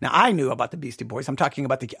home. Now, I knew about the Beastie Boys. I'm talking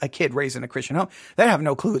about a kid raised in a Christian home. They have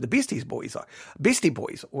no clue who the Beastie Boys are. Beastie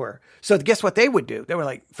Boys were. So guess what they would do? They were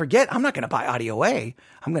like, forget, I'm not going to buy Audio A.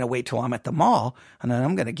 I'm going to wait till I'm at the mall, and then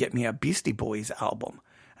I'm going to get me a Beastie Boys album.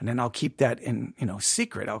 And then I'll keep that in,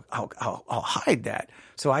 secret. I'll hide that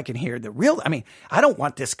so I can hear the real. I mean, I don't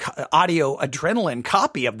want this audio adrenaline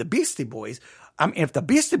copy of the Beastie Boys. If the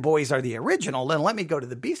Beastie Boys are the original, then let me go to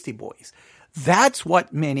the Beastie Boys. That's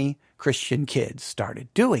what many Christian kids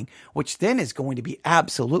started doing, which then is going to be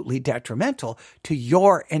absolutely detrimental to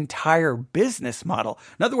your entire business model.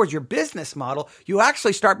 In other words, your business model, you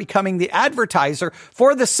actually start becoming the advertiser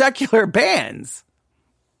for the secular bands.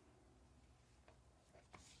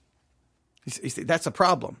 You see, that's a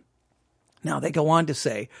problem. Now, they go on to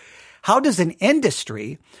say, how does an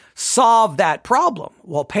industry solve that problem?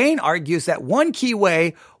 Well, Payne argues that one key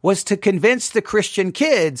way was to convince the Christian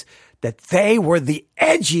kids that they were the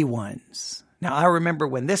edgy ones. Now, I remember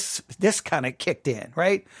when this kind of kicked in,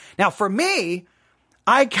 right? Now, for me,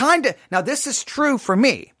 now this is true for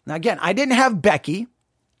me. Now, again, I didn't have Becky.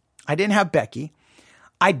 I didn't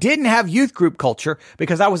have youth group culture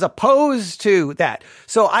because I was opposed to that.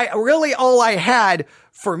 So all I had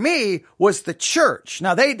for me was the church.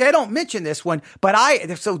 Now they don't mention this one, but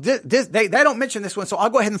they don't mention this one. So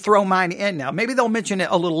I'll go ahead and throw mine in now. Maybe they'll mention it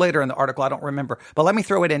a little later in the article. I don't remember, but let me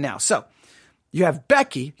throw it in now. So you have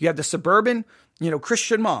Becky, you have the suburban,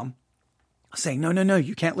 Christian mom saying, no,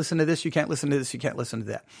 you can't listen to this. You can't listen to this. You can't listen to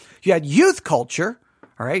that. You had youth culture,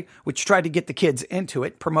 all right, which tried to get the kids into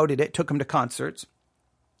it, promoted it, took them to concerts.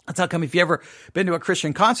 That's how come if you ever been to a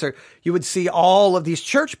Christian concert, you would see all of these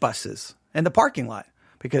church buses in the parking lot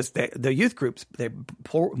because the youth groups, they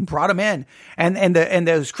brought them in and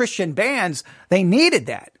those Christian bands, they needed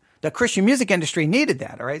that. The Christian music industry needed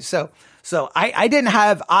that. All right. So I didn't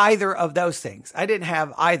have either of those things. I didn't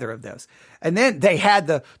have either of those. And then they had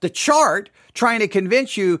the chart trying to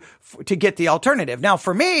convince you to get the alternative. Now,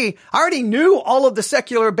 for me, I already knew all of the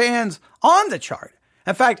secular bands on the chart.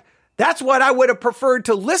 In fact, that's what I would have preferred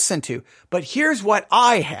to listen to. But here's what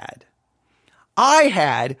I had. I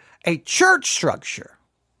had a church structure.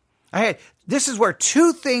 This is where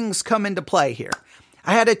two things come into play here.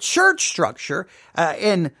 I had a church structure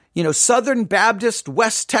in Southern Baptist,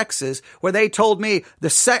 West Texas, where they told me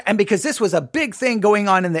and because this was a big thing going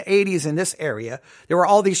on in the 80s in this area, there were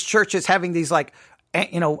all these churches having these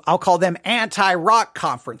I'll call them anti-rock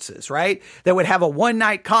conferences, right? They would have a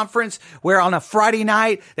one-night conference where on a Friday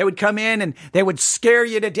night, they would come in and they would scare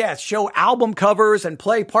you to death, show album covers and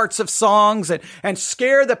play parts of songs and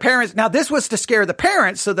scare the parents. Now, this was to scare the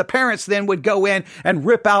parents. So the parents then would go in and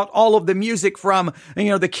rip out all of the music from,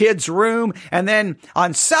 the kids' room. And then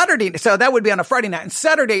on Saturday, so that would be on a Friday night. And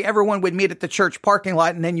Saturday, everyone would meet at the church parking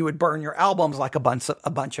lot and then you would burn your albums like a bunch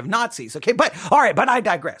of Nazis. Okay. But I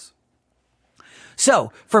digress.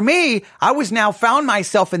 So for me, I was now found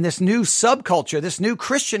myself in this new subculture, this new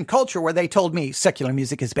Christian culture where they told me secular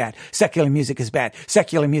music is bad. Secular music is bad.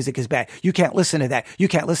 Secular music is bad. You can't listen to that. You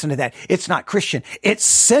can't listen to that. It's not Christian. It's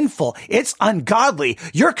sinful. It's ungodly.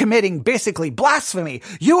 You're committing basically blasphemy.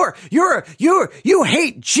 You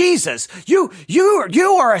hate Jesus. You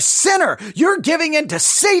are a sinner. You're giving in to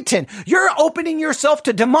Satan. You're opening yourself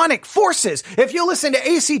to demonic forces. If you listen to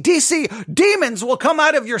AC/DC, demons will come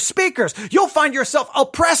out of your speakers. You'll find yourself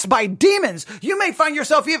oppressed by demons. You may find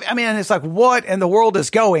yourself, it's like, what in the world is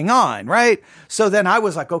going on, right? So then I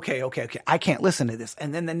was like, okay, I can't listen to this.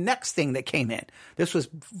 And then the next thing that came in, this was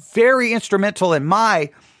very instrumental in my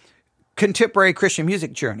contemporary Christian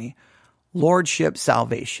music journey, Lordship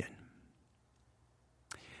Salvation.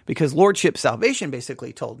 Because Lordship Salvation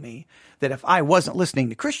basically told me that if I wasn't listening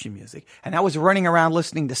to Christian music and I was running around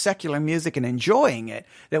listening to secular music and enjoying it,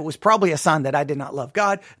 that was probably a sign that I did not love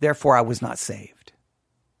God. Therefore, I was not saved.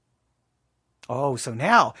 Oh, so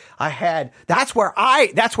now that's where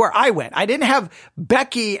I went. I didn't have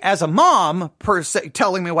Becky as a mom per se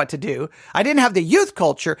telling me what to do. I didn't have the youth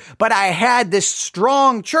culture, but I had this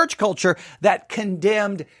strong church culture that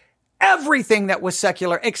condemned everything that was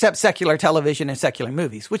secular except secular television and secular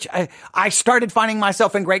movies, which I started finding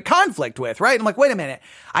myself in great conflict with, right? I'm like, wait a minute.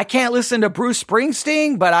 I can't listen to Bruce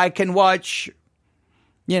Springsteen, but I can watch,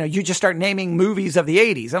 you just start naming movies of the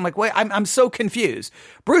 80s. I'm like, wait, I'm so confused.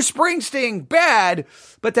 Bruce Springsteen, bad,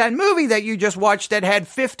 but that movie that you just watched that had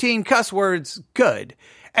 15 cuss words, good.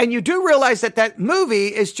 And you do realize that movie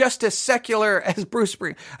is just as secular as Bruce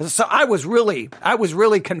Springsteen. So I was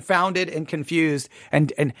really confounded and confused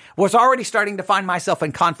and was already starting to find myself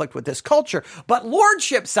in conflict with this culture. But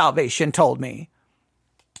Lordship Salvation told me,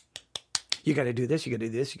 You got to do this, you got to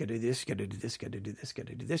do this, you got to do this, you got to do this, you got to do this, you got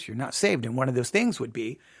to do this. You're not saved. And one of those things would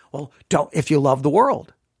be, well, if you love the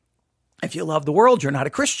world. If you love the world, you're not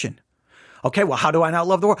a Christian. Okay, well, how do I not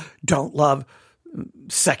love the world? Don't love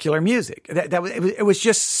secular music. It was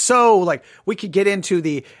just so like we could get into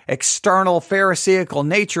the external Pharisaical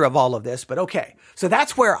nature of all of this, but okay. So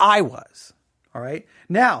that's where I was. All right.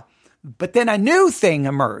 Now, but then a new thing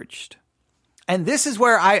emerged. And this is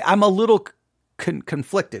where I'm a little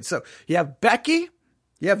conflicted. So you have Becky,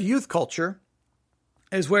 you have youth culture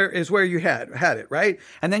is where you had it, right?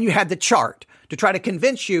 And then you had the chart to try to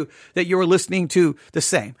convince you that you were listening to the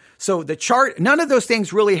same. So the chart, none of those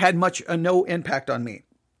things really had no impact on me.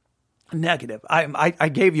 Negative. I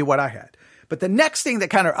gave you what I had. But the next thing that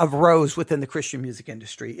kind of arose within the Christian music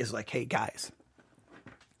industry is like, hey guys,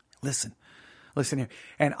 listen here.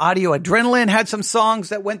 And Audio Adrenaline had some songs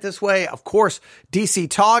that went this way. Of course, DC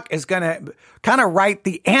Talk is going to kind of write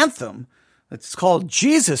the anthem. It's called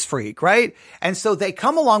Jesus Freak, right? And so they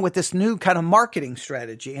come along with this new kind of marketing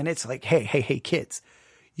strategy. And it's like, hey, kids,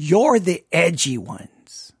 you're the edgy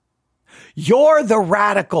ones. You're the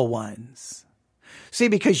radical ones. See,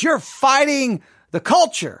 because you're fighting the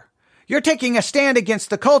culture. You're taking a stand against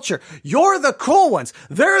the culture. You're the cool ones.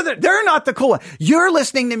 They're not the cool ones. You're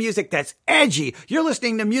listening to music that's edgy. You're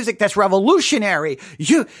listening to music that's revolutionary.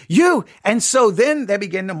 You. And so then they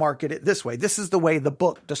begin to market it this way. This is the way the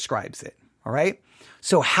book describes it. All right.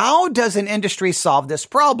 So how does an industry solve this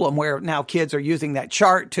problem where now kids are using that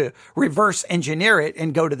chart to reverse engineer it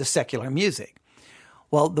and go to the secular music?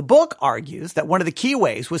 Well, the book argues that one of the key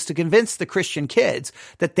ways was to convince the Christian kids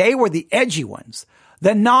that they were the edgy ones,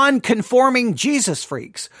 the non-conforming Jesus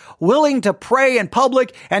freaks, willing to pray in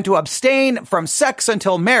public and to abstain from sex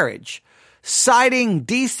until marriage. Citing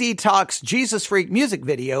DC Talk's Jesus Freak music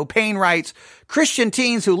video, Payne writes, Christian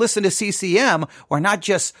teens who listen to CCM were not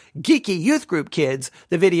just geeky youth group kids,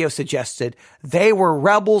 the video suggested. They were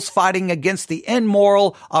rebels fighting against the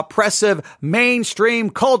immoral, oppressive, mainstream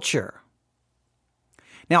culture.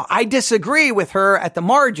 Now, I disagree with her at the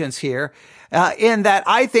margins here, in that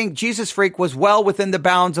I think Jesus Freak was well within the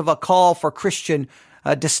bounds of a call for Christian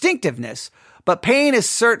distinctiveness. But Payne is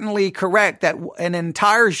certainly correct that an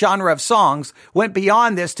entire genre of songs went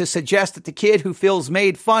beyond this to suggest that the kid who feels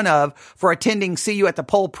made fun of for attending See You at the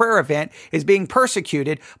Pole prayer event is being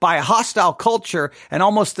persecuted by a hostile culture in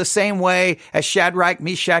almost the same way as Shadrach,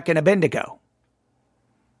 Meshach, and Abednego.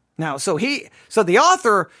 Now, so the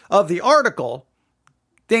author of the article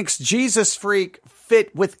thinks Jesus Freak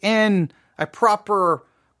fit within a proper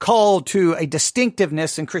call to a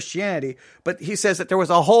distinctiveness in Christianity, but he says that there was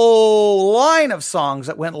a whole line of songs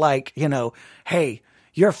that went like, hey,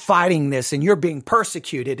 you're fighting this and you're being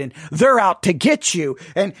persecuted and they're out to get you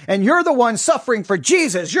and you're the one suffering for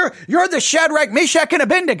Jesus. You're the Shadrach, Meshach, and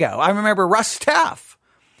Abednego. I remember Russ Taff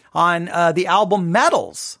on the album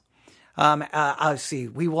Metals. Let's see,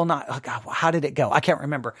 we will not, oh God, how did it go? I can't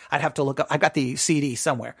remember. I'd have to look up. I got the CD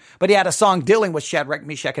somewhere, but he had a song dealing with Shadrach,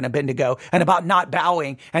 Meshach, and Abednego and about not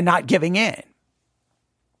bowing and not giving in.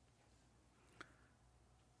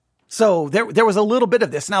 So there was a little bit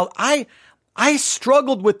of this. Now I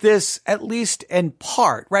struggled with this at least in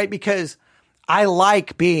part, right? Because I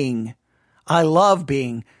love being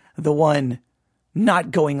the one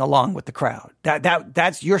not going along with the crowd.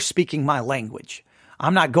 That's, you're speaking my language.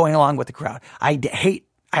 I'm not going along with the crowd. I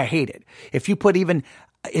hate it. If you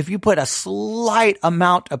put a slight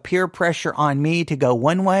amount of peer pressure on me to go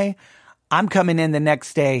one way, I'm coming in the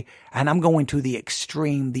next day and I'm going to the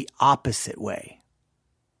extreme, the opposite way.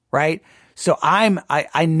 Right? So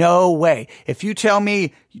I no way. If you tell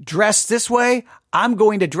me dress this way, I'm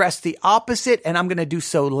going to dress the opposite and I'm going to do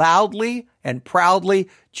so loudly and proudly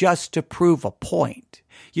just to prove a point.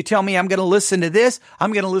 You tell me I'm going to listen to this,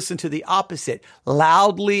 I'm going to listen to the opposite,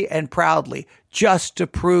 loudly and proudly, just to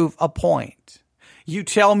prove a point. You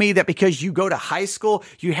tell me that because you go to high school,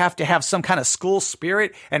 you have to have some kind of school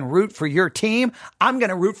spirit and root for your team, I'm going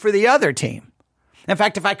to root for the other team. In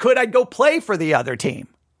fact, if I could, I'd go play for the other team.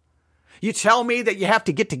 You tell me that you have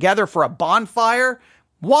to get together for a bonfire.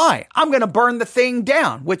 Why? I'm going to burn the thing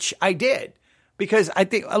down, which I did. Because I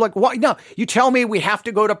think, like, why? No, you tell me we have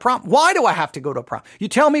to go to prom. Why do I have to go to prom? You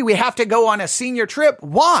tell me we have to go on a senior trip.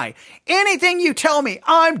 Why? Anything you tell me,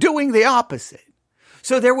 I'm doing the opposite.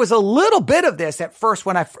 So there was a little bit of this at first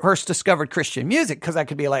when I first discovered Christian music, because I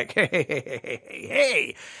could be like,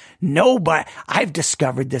 hey, no, but I've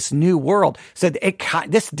discovered this new world. So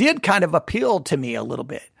this did kind of appeal to me a little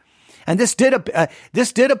bit. And this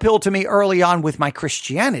did appeal to me early on with my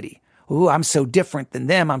Christianity. Ooh, I'm so different than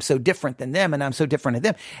them. I'm so different than them. And I'm so different than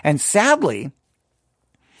them. And sadly,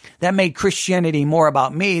 that made Christianity more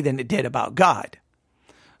about me than it did about God.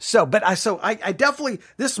 So I definitely,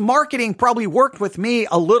 this marketing probably worked with me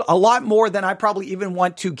a lot more than I probably even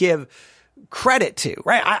want to give credit to,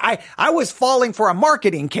 right? I was falling for a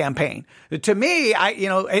marketing campaign. To me,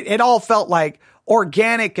 it all felt like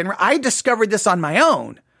organic, and I discovered this on my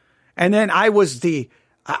own. And then I was even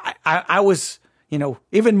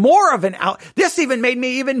more of this even made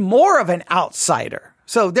me even more of an outsider.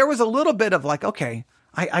 So there was a little bit of like, okay,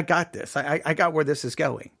 I got this. I got where this is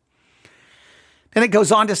going. And it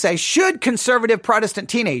goes on to say, should conservative Protestant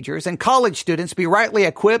teenagers and college students be rightly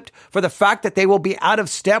equipped for the fact that they will be out of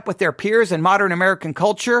step with their peers in modern American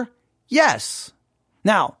culture? Yes.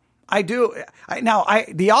 Now,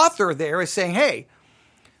 the author there is saying, hey,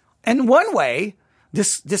 in one way,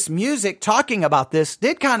 this music talking about this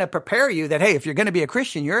did kind of prepare you that, hey, if you're going to be a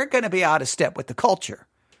Christian, you're going to be out of step with the culture.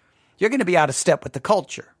 You're going to be out of step with the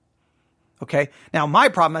culture. Okay. Now, my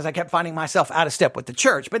problem is I kept finding myself out of step with the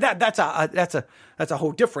church, but that's a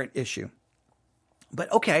whole different issue.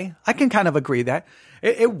 But okay, I can kind of agree that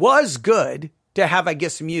it was good to have, I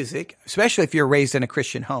guess, music, especially if you're raised in a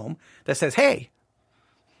Christian home, that says, hey,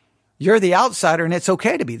 you're the outsider and it's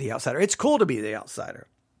okay to be the outsider. It's cool to be the outsider.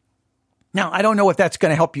 Now, I don't know if that's going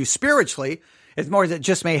to help you spiritually. It's more that it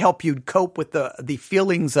just may help you cope with the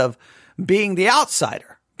feelings of being the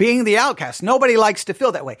outsider. Being the outcast. Nobody likes to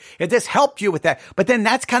feel that way. If this helped you with that, but then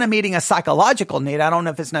that's kind of meeting a psychological need. I don't know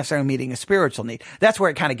if it's necessarily meeting a spiritual need. That's where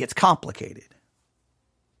it kind of gets complicated.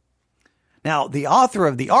 Now, the author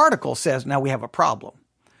of the article says, now we have a problem.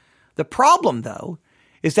 The problem, though,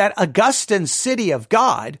 is that Augustine's City of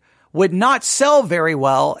God would not sell very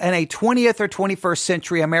well in a 20th or 21st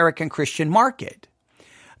century American Christian market.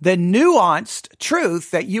 The nuanced truth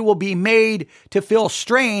that you will be made to feel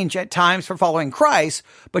strange at times for following Christ,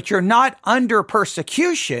 but you're not under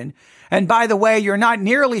persecution. And by the way, you're not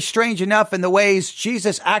nearly strange enough in the ways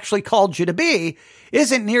Jesus actually called you to be,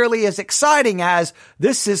 isn't nearly as exciting as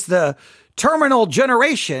this is the terminal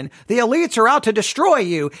generation. The elites are out to destroy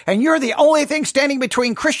you, and you're the only thing standing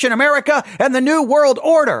between Christian America and the New World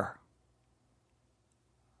Order.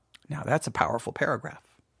 Now, that's a powerful paragraph.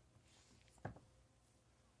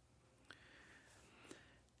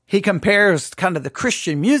 He compares kind of the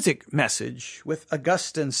Christian music message with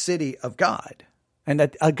Augustine's City of God, and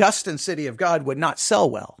that Augustine's City of God would not sell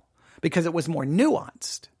well because it was more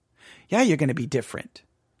nuanced. Yeah, you're going to be different.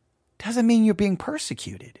 Doesn't mean you're being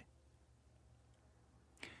persecuted.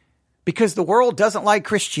 Because the world doesn't like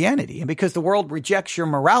Christianity, and because the world rejects your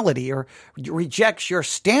morality or rejects your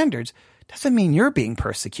standards, doesn't mean you're being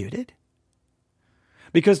persecuted.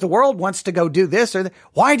 Because the world wants to go do this or that.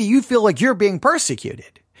 Why do you feel like you're being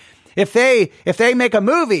persecuted? If they make a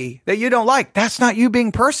movie that you don't like, that's not you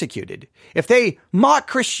being persecuted. If they mock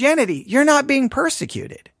Christianity, you're not being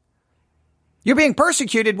persecuted. You're being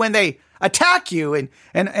persecuted when they attack you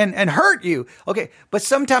and hurt you. Okay. But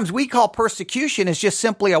sometimes we call persecution as just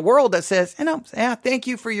simply a world that says, thank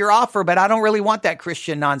you for your offer, but I don't really want that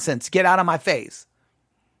Christian nonsense. Get out of my face.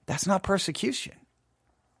 That's not persecution.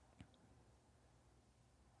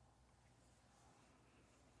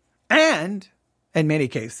 And in many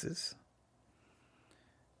cases,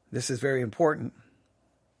 this is very important,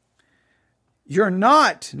 you're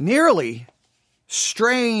not nearly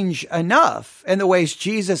strange enough in the ways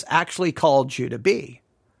Jesus actually called you to be.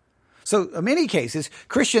 So in many cases,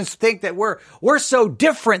 Christians think that we're so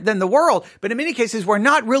different than the world, but in many cases, we're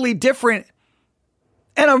not really different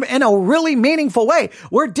in a really meaningful way.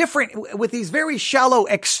 We're different with these very shallow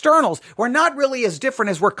externals. We're not really as different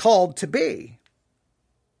as we're called to be.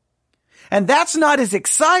 And that's not as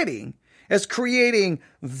exciting as creating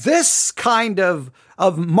this kind of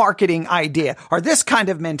marketing idea or this kind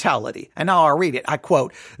of mentality. And now I'll read it. I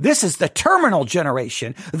quote, "This is the terminal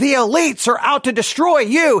generation. The elites are out to destroy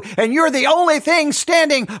you, and you're the only thing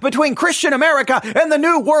standing between Christian America and the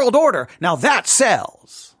New World Order." Now that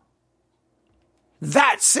sells.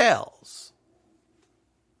 That sells.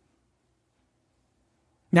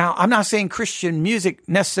 Now, I'm not saying Christian music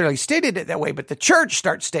necessarily stated it that way, but the church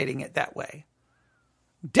starts stating it that way.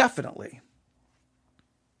 Definitely.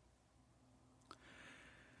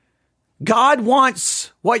 God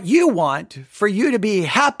wants what you want for you to be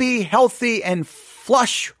happy, healthy, and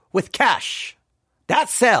flush with cash. That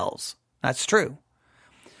sells. That's true.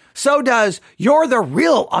 So does "you're the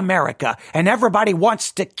real America and everybody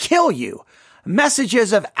wants to kill you."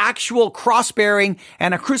 Messages of actual cross-bearing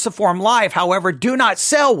and a cruciform life, however, do not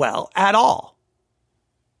sell well at all.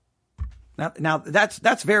 Now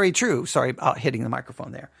that's very true. Sorry about hitting the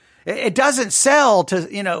microphone there. It doesn't sell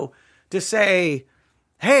to say,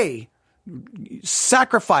 hey,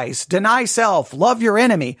 sacrifice, deny self, love your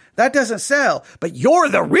enemy. That doesn't sell, but you're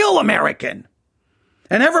the real American.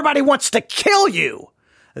 And everybody wants to kill you.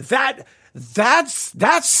 That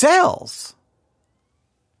sells.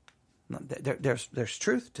 There's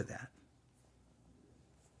truth to that.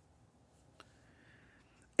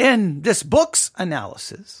 In this book's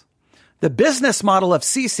analysis, the business model of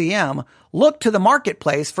CCM looked to the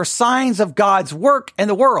marketplace for signs of God's work in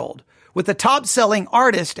the world, with the top-selling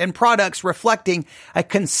artists and products reflecting a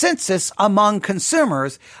consensus among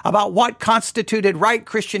consumers about what constituted right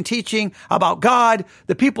Christian teaching about God,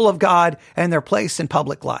 the people of God, and their place in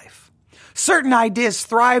public life. Certain ideas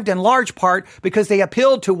thrived in large part because they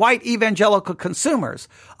appealed to white evangelical consumers.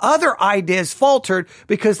 Other ideas faltered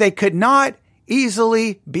because they could not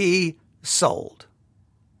easily be sold.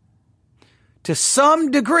 To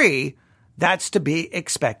some degree, that's to be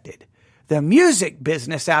expected. The music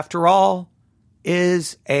business, after all,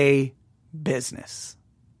 is a business.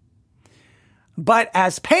 But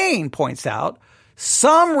as Payne points out,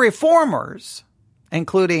 some reformers,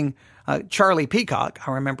 including Charlie Peacock,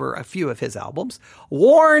 I remember a few of his albums,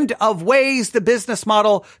 warned of ways the business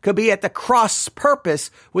model could be at the cross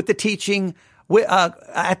purpose with the teaching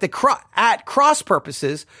at cross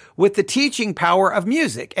purposes with the teaching power of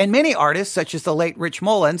music. And many artists, such as the late Rich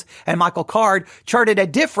Mullins and Michael Card, charted a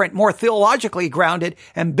different, more theologically grounded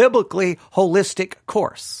and biblically holistic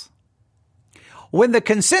course. When the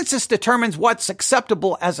consensus determines what's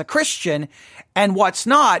acceptable as a Christian and what's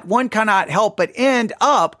not, one cannot help but end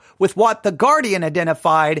up with what The Guardian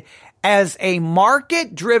identified as a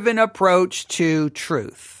market-driven approach to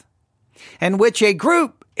truth, in which a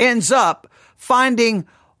group ends up finding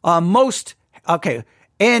most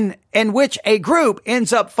hateful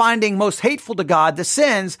to God the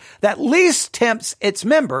sins that least tempts its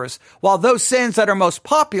members, while those sins that are most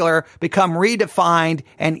popular become redefined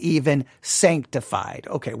and even sanctified.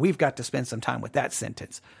 Okay, we've got to spend some time with that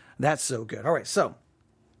sentence. That's so good. All right, so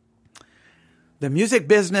the music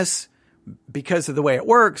business, because of the way it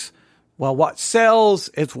works, well, what sells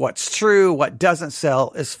is what's true. What doesn't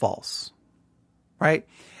sell is false, right?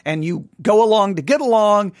 And you go along to get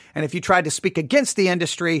along. And if you tried to speak against the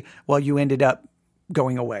industry, well, you ended up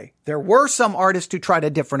going away. There were some artists who tried a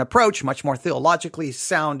different approach, much more theologically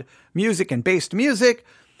sound music and based music.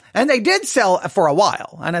 And they did sell for a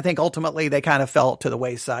while. And I think ultimately they kind of fell to the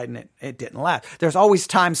wayside and it didn't last. There's always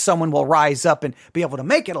times someone will rise up and be able to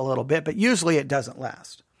make it a little bit, but usually it doesn't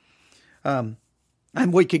last. And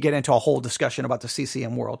we could get into a whole discussion about the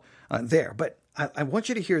CCM world there. But I want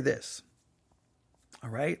you to hear this. All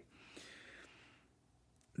right.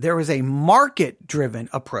 There is a market-driven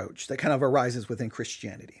approach that kind of arises within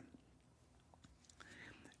Christianity,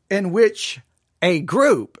 in which a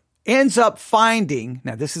group ends up finding.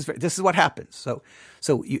 Now, this is what happens. So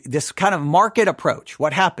this kind of market approach,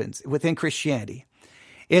 what happens within Christianity,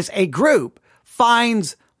 is a group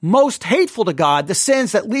finds most hateful to God the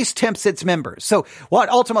sins that least tempts its members. So what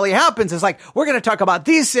ultimately happens is, like, we're going to talk about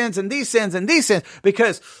these sins and these sins and these sins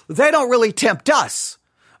because they don't really tempt us,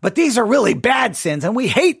 but these are really bad sins and we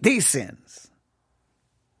hate these sins.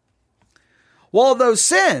 Well, those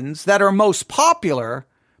sins that are most popular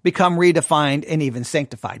become redefined and even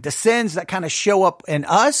sanctified. The sins that kind of show up in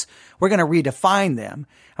us, we're going to redefine them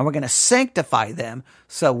and we're going to sanctify them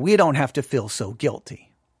so we don't have to feel so guilty.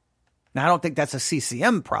 Now, I don't think that's a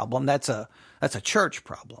CCM problem. That's a church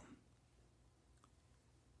problem.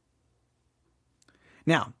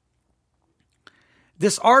 Now,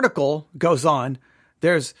 this article goes on.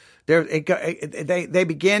 They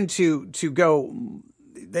begin to go.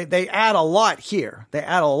 They add a lot here.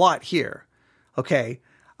 Okay.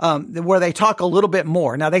 Where they talk a little bit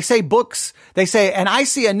more. Now they say books, and I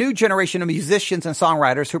see a new generation of musicians and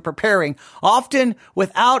songwriters who are preparing, often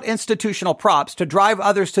without institutional props, to drive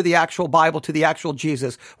others to the actual Bible, to the actual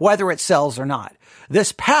Jesus, whether it sells or not.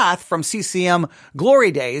 This path from CCM glory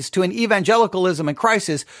days to an evangelicalism in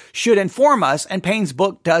crisis should inform us, and Payne's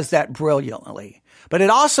book does that brilliantly. But it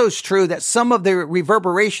also is true that some of the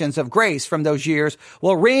reverberations of grace from those years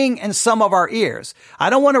will ring in some of our ears. I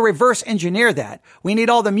don't want to reverse engineer that. We need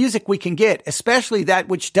all the music we can get, especially that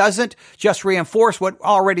which doesn't just reinforce what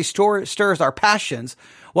already stirs our passions,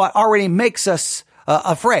 what already makes us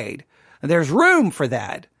afraid. And there's room for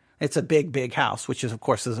that. It's a big, big house, which is, of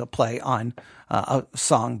course, is a play on a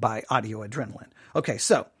song by Audio Adrenaline. Okay,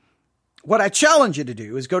 so what I challenge you to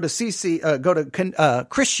do is go to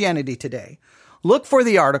Christianity Today. Look for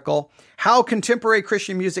the article, How Contemporary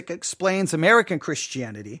Christian Music Explains American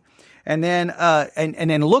Christianity, and then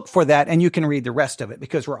look for that, and you can read the rest of it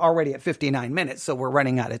because we're already at 59 minutes, so we're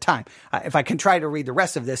running out of time. If I can try to read the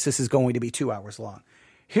rest of this, this is going to be 2 hours long.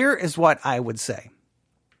 Here is what I would say.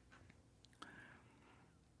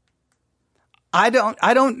 I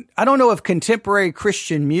don't know if contemporary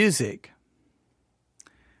Christian music,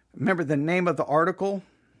 remember the name of the article?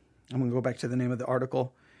 I'm going to go back to the name of the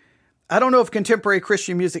article. I don't know if contemporary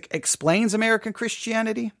Christian music explains American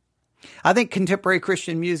Christianity. I think contemporary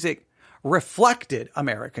Christian music reflected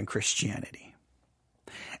American Christianity.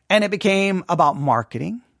 And it became about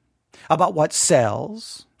marketing, about what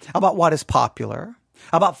sells, about what is popular,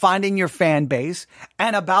 about finding your fan base,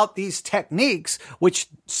 and about these techniques which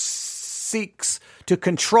seeks to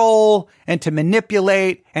control and to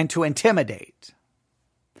manipulate and to intimidate.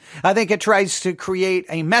 I think it tries to create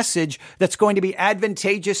a message that's going to be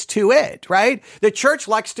advantageous to it, right? The church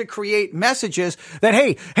likes to create messages that,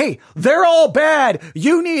 hey, they're all bad.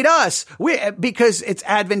 You need us. Because it's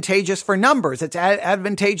advantageous for numbers. It's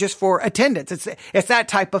advantageous for attendance. It's that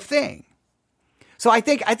type of thing. So I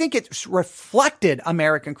think it's reflected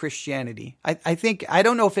American Christianity. I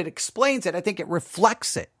don't know if it explains it. I think it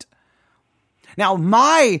reflects it. Now,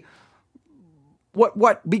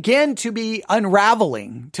 what began to be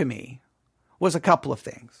unraveling to me was a couple of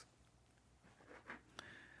things.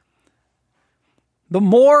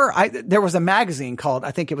 There was a magazine called,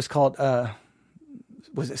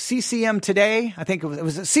 was it CCM Today? I think it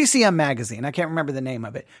was a CCM magazine. I can't remember the name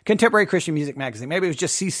of it. Contemporary Christian Music Magazine. Maybe it was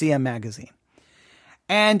just CCM magazine.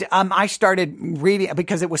 And I started reading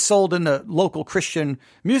because it was sold in the local Christian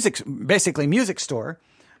music store.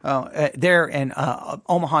 There in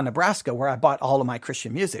Omaha, Nebraska, where I bought all of my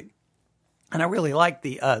Christian music. And I really liked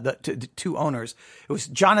the two owners. It was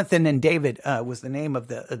Jonathan and David was the name of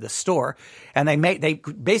the store. And they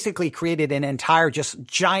basically created an entire just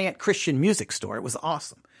giant Christian music store. It was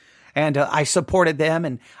awesome. And I supported them,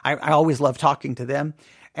 and I always loved talking to them.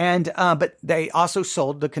 And but they also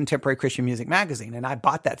sold the Contemporary Christian Music Magazine, and I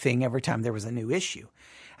bought that thing every time there was a new issue.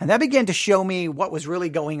 And that began to show me what was really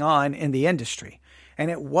going on in the industry. And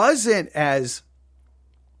it wasn't as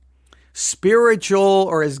spiritual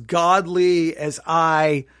or as godly as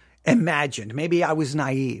I imagined. Maybe I was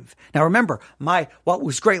naive. Now remember, what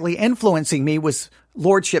was greatly influencing me was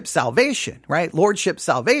Lordship salvation, right? Lordship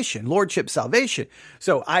salvation.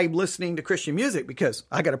 So I'm listening to Christian music because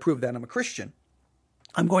I got to prove that I'm a Christian.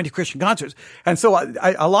 I'm going to Christian concerts. And so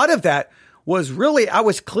a lot of that was really, I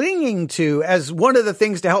was clinging to as one of the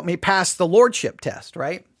things to help me pass the Lordship test,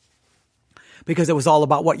 right? Because it was all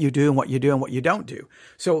about what you do and what you do and what you don't do.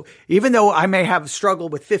 So even though I may have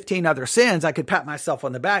struggled with 15 other sins, I could pat myself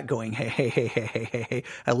on the back going, hey,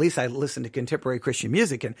 at least I listen to contemporary Christian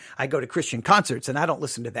music and I go to Christian concerts and I don't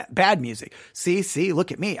listen to that bad music. See,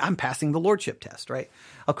 look at me. I'm passing the Lordship test, right?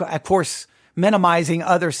 Of course, minimizing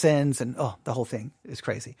other sins and, the whole thing is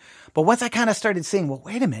crazy. But once I kind of started seeing, well,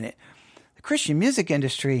 wait a minute, the Christian music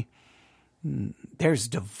industry, there's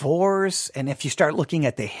divorce. And if you start looking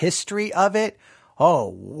at the history of it, oh,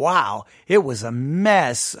 wow, it was a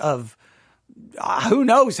mess of who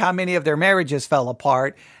knows how many of their marriages fell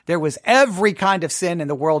apart. There was every kind of sin in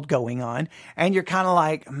the world going on. And you're kind of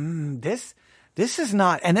like, this is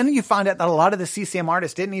not. And then you find out that a lot of the CCM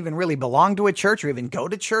artists didn't even really belong to a church or even go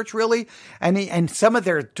to church really. And some of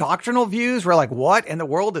their doctrinal views were like, what in the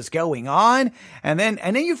world is going on? And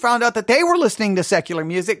then you found out that they were listening to secular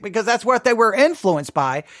music because that's what they were influenced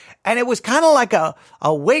by. And it was kind of like a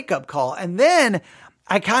wake up call. And then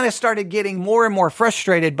I kind of started getting more and more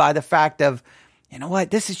frustrated by the fact of, you know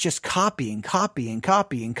what? This is just copying. So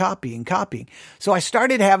I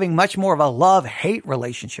started having much more of a love-hate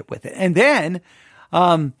relationship with it. And then,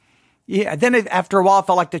 after a while, I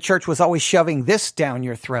felt like the church was always shoving this down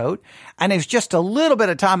your throat. And it was just a little bit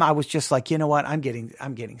of time. I was just like, you know what? I'm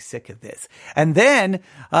getting sick of this. And then,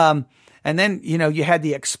 you had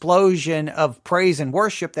the explosion of praise and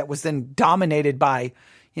worship that was then dominated by,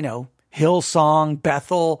 Hillsong,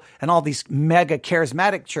 Bethel, and all these mega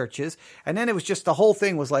charismatic churches. And then it was just the whole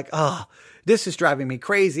thing was like, this is driving me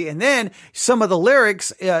crazy. And then some of the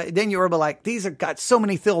lyrics, then you were like, these have got so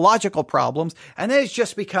many theological problems. And then it's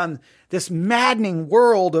just become this maddening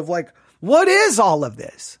world of like, what is all of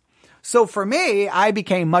this? So for me, I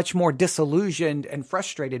became much more disillusioned and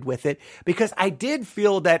frustrated with it because I did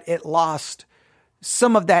feel that it lost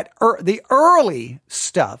some of that, the early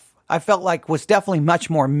stuff. I felt like was definitely much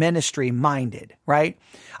more ministry minded, right?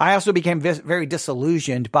 I also became very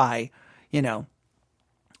disillusioned by,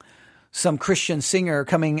 some Christian singer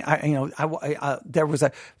coming, there was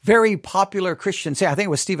a very popular Christian singer. I think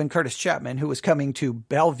it was Stephen Curtis Chapman who was coming to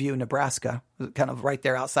Bellevue, Nebraska, kind of right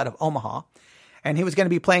there outside of Omaha. And he was going to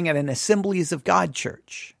be playing at an Assemblies of God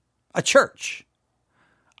church, a church.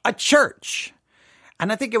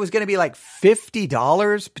 And I think it was going to be like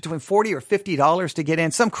 $50, between $40 or $50 to get in,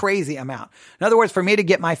 some crazy amount. In other words, for me to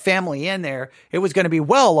get my family in there, it was going to be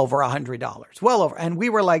well over $100, well over. And we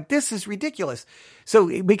were like, this is ridiculous.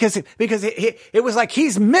 So because it was like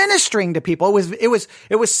he's ministering to people. It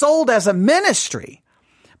was sold as a ministry.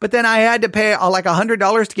 But then I had to pay like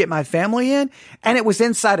 $100 to get my family in, and it was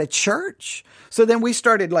inside a church. So then we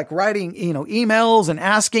started like writing, emails and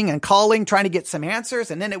asking and calling, trying to get some answers.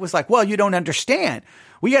 And then it was like, well, you don't understand.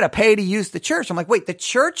 We got to pay to use the church. I'm like, wait, the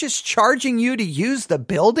church is charging you to use the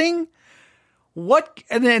building? What?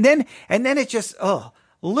 And then it just,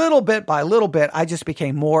 little bit by little bit, I just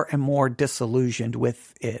became more and more disillusioned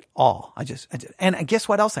with it all. And guess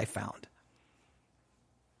what else I found?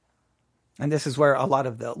 And this is where a lot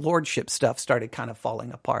of the lordship stuff started kind of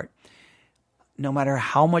falling apart. No matter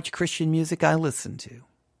how much Christian music I listened to,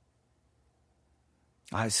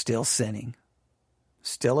 I was still sinning,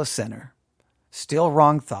 still a sinner, still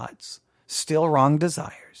wrong thoughts, still wrong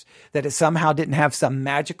desires, that it somehow didn't have some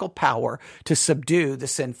magical power to subdue the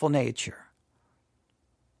sinful nature.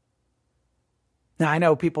 Now, I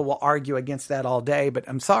know people will argue against that all day, but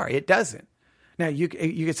I'm sorry, it doesn't. Now, you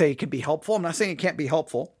could say it could be helpful. I'm not saying it can't be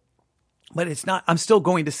helpful, but it's not. I'm still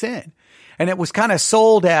going to sin. And it was kind of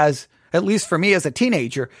sold as, at least for me as a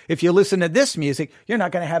teenager, if you listen to this music, you're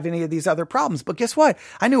not going to have any of these other problems. But guess what?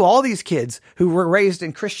 I knew all these kids who were raised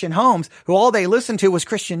in Christian homes, who all they listened to was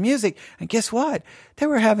Christian music. And guess what? They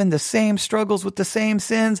were having the same struggles with the same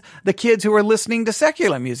sins the kids who were listening to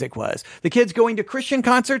secular music was. The kids going to Christian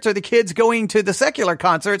concerts or the kids going to the secular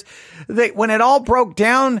concerts. When it all broke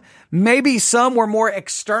down, maybe some were more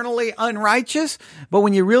externally unrighteous, but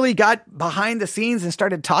when you really got behind the scenes and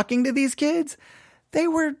started talking to these kids, they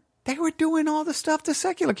were doing all the stuff the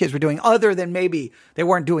secular kids were doing, other than maybe they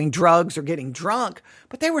weren't doing drugs or getting drunk,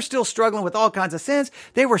 but they were still struggling with all kinds of sins.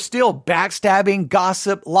 They were still backstabbing,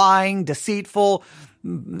 gossip, lying, deceitful,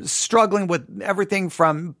 struggling with everything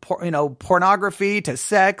from, pornography to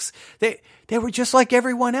sex. They were just like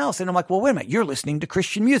everyone else. And I'm like, well, wait a minute, you're listening to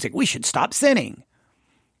Christian music. We should stop sinning.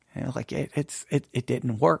 And I was like, it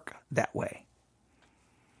didn't work that way.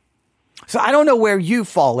 So I don't know where you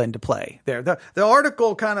fall into play there. The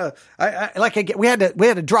article kind of, we had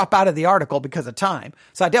to drop out of the article because of time.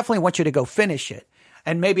 So I definitely want you to go finish it,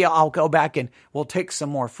 and maybe I'll go back and we'll take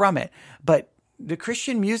some more from it. But the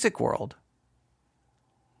Christian music world,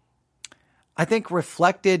 I think,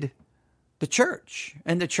 reflected the church,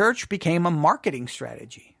 and the church became a marketing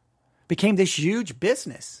strategy, became this huge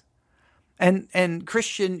business, and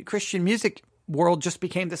Christian music world just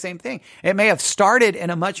became the same thing. It may have started in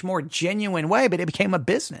a much more genuine way, but it became a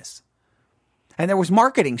business. And there was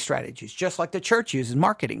marketing strategies, just like the church uses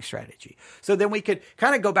marketing strategy. So then we could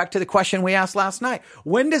kind of go back to the question we asked last night.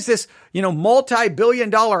 When does this,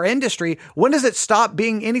 multi-billion-dollar industry, when does it stop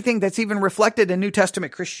being anything that's even reflected in New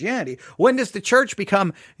Testament Christianity? When does the church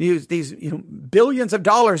become these billions of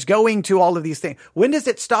dollars going to all of these things? When does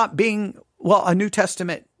it stop being, a New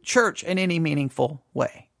Testament church in any meaningful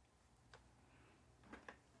way?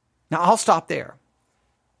 Now, I'll stop there.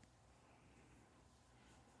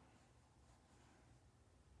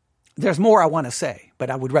 There's more I want to say, but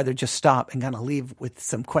I would rather just stop and kind of leave with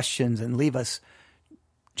some questions and leave us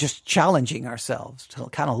just challenging ourselves to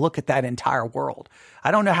kind of look at that entire world.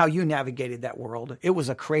 I don't know how you navigated that world. It was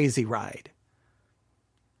a crazy ride.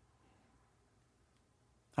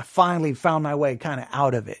 I finally found my way kind of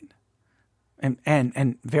out of it.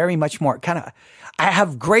 And very much more I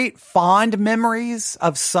have great fond memories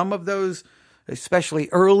of some of those, especially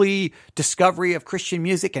early discovery of Christian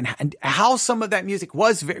music and how some of that music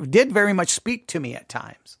did very much speak to me at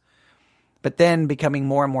times, but then becoming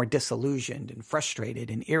more and more disillusioned and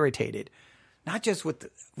frustrated and irritated, not just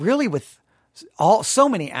with so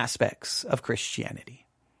many aspects of Christianity.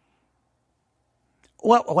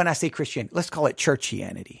 Well, when I say Christianity, let's call it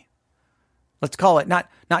churchianity. Let's call it not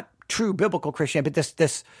true biblical Christianity, but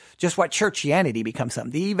this just what churchianity becomes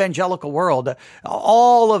something. The evangelical world,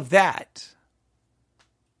 all of that.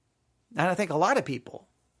 And I think a lot of people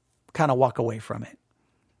kind of walk away from it.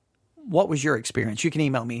 What was your experience? You can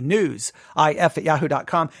email me,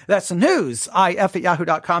 newsif@yahoo.com. That's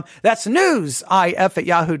newsif@yahoo.com. That's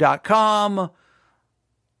newsif@yahoo.com.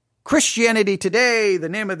 Christianity Today, the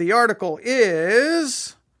name of the article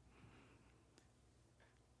is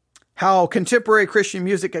How Contemporary Christian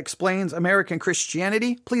Music Explains American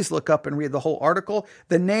Christianity. Please look up and read the whole article.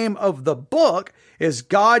 The name of the book is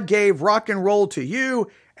God Gave Rock and Roll to You,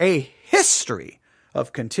 A History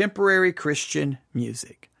of Contemporary Christian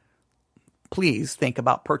Music. Please think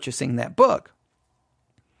about purchasing that book,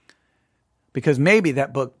 because maybe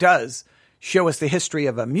that book does show us the history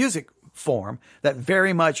of a music form that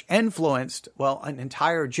very much influenced, well, an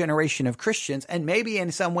entire generation of Christians, and maybe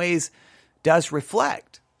in some ways does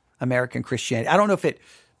reflect American Christianity. I don't know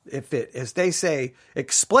if it, as they say,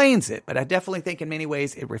 explains it, but I definitely think in many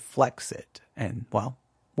ways it reflects it. And, well,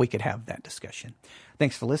 we could have that discussion.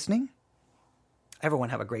 Thanks for listening. Everyone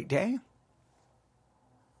have a great day.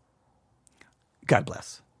 God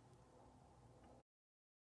bless.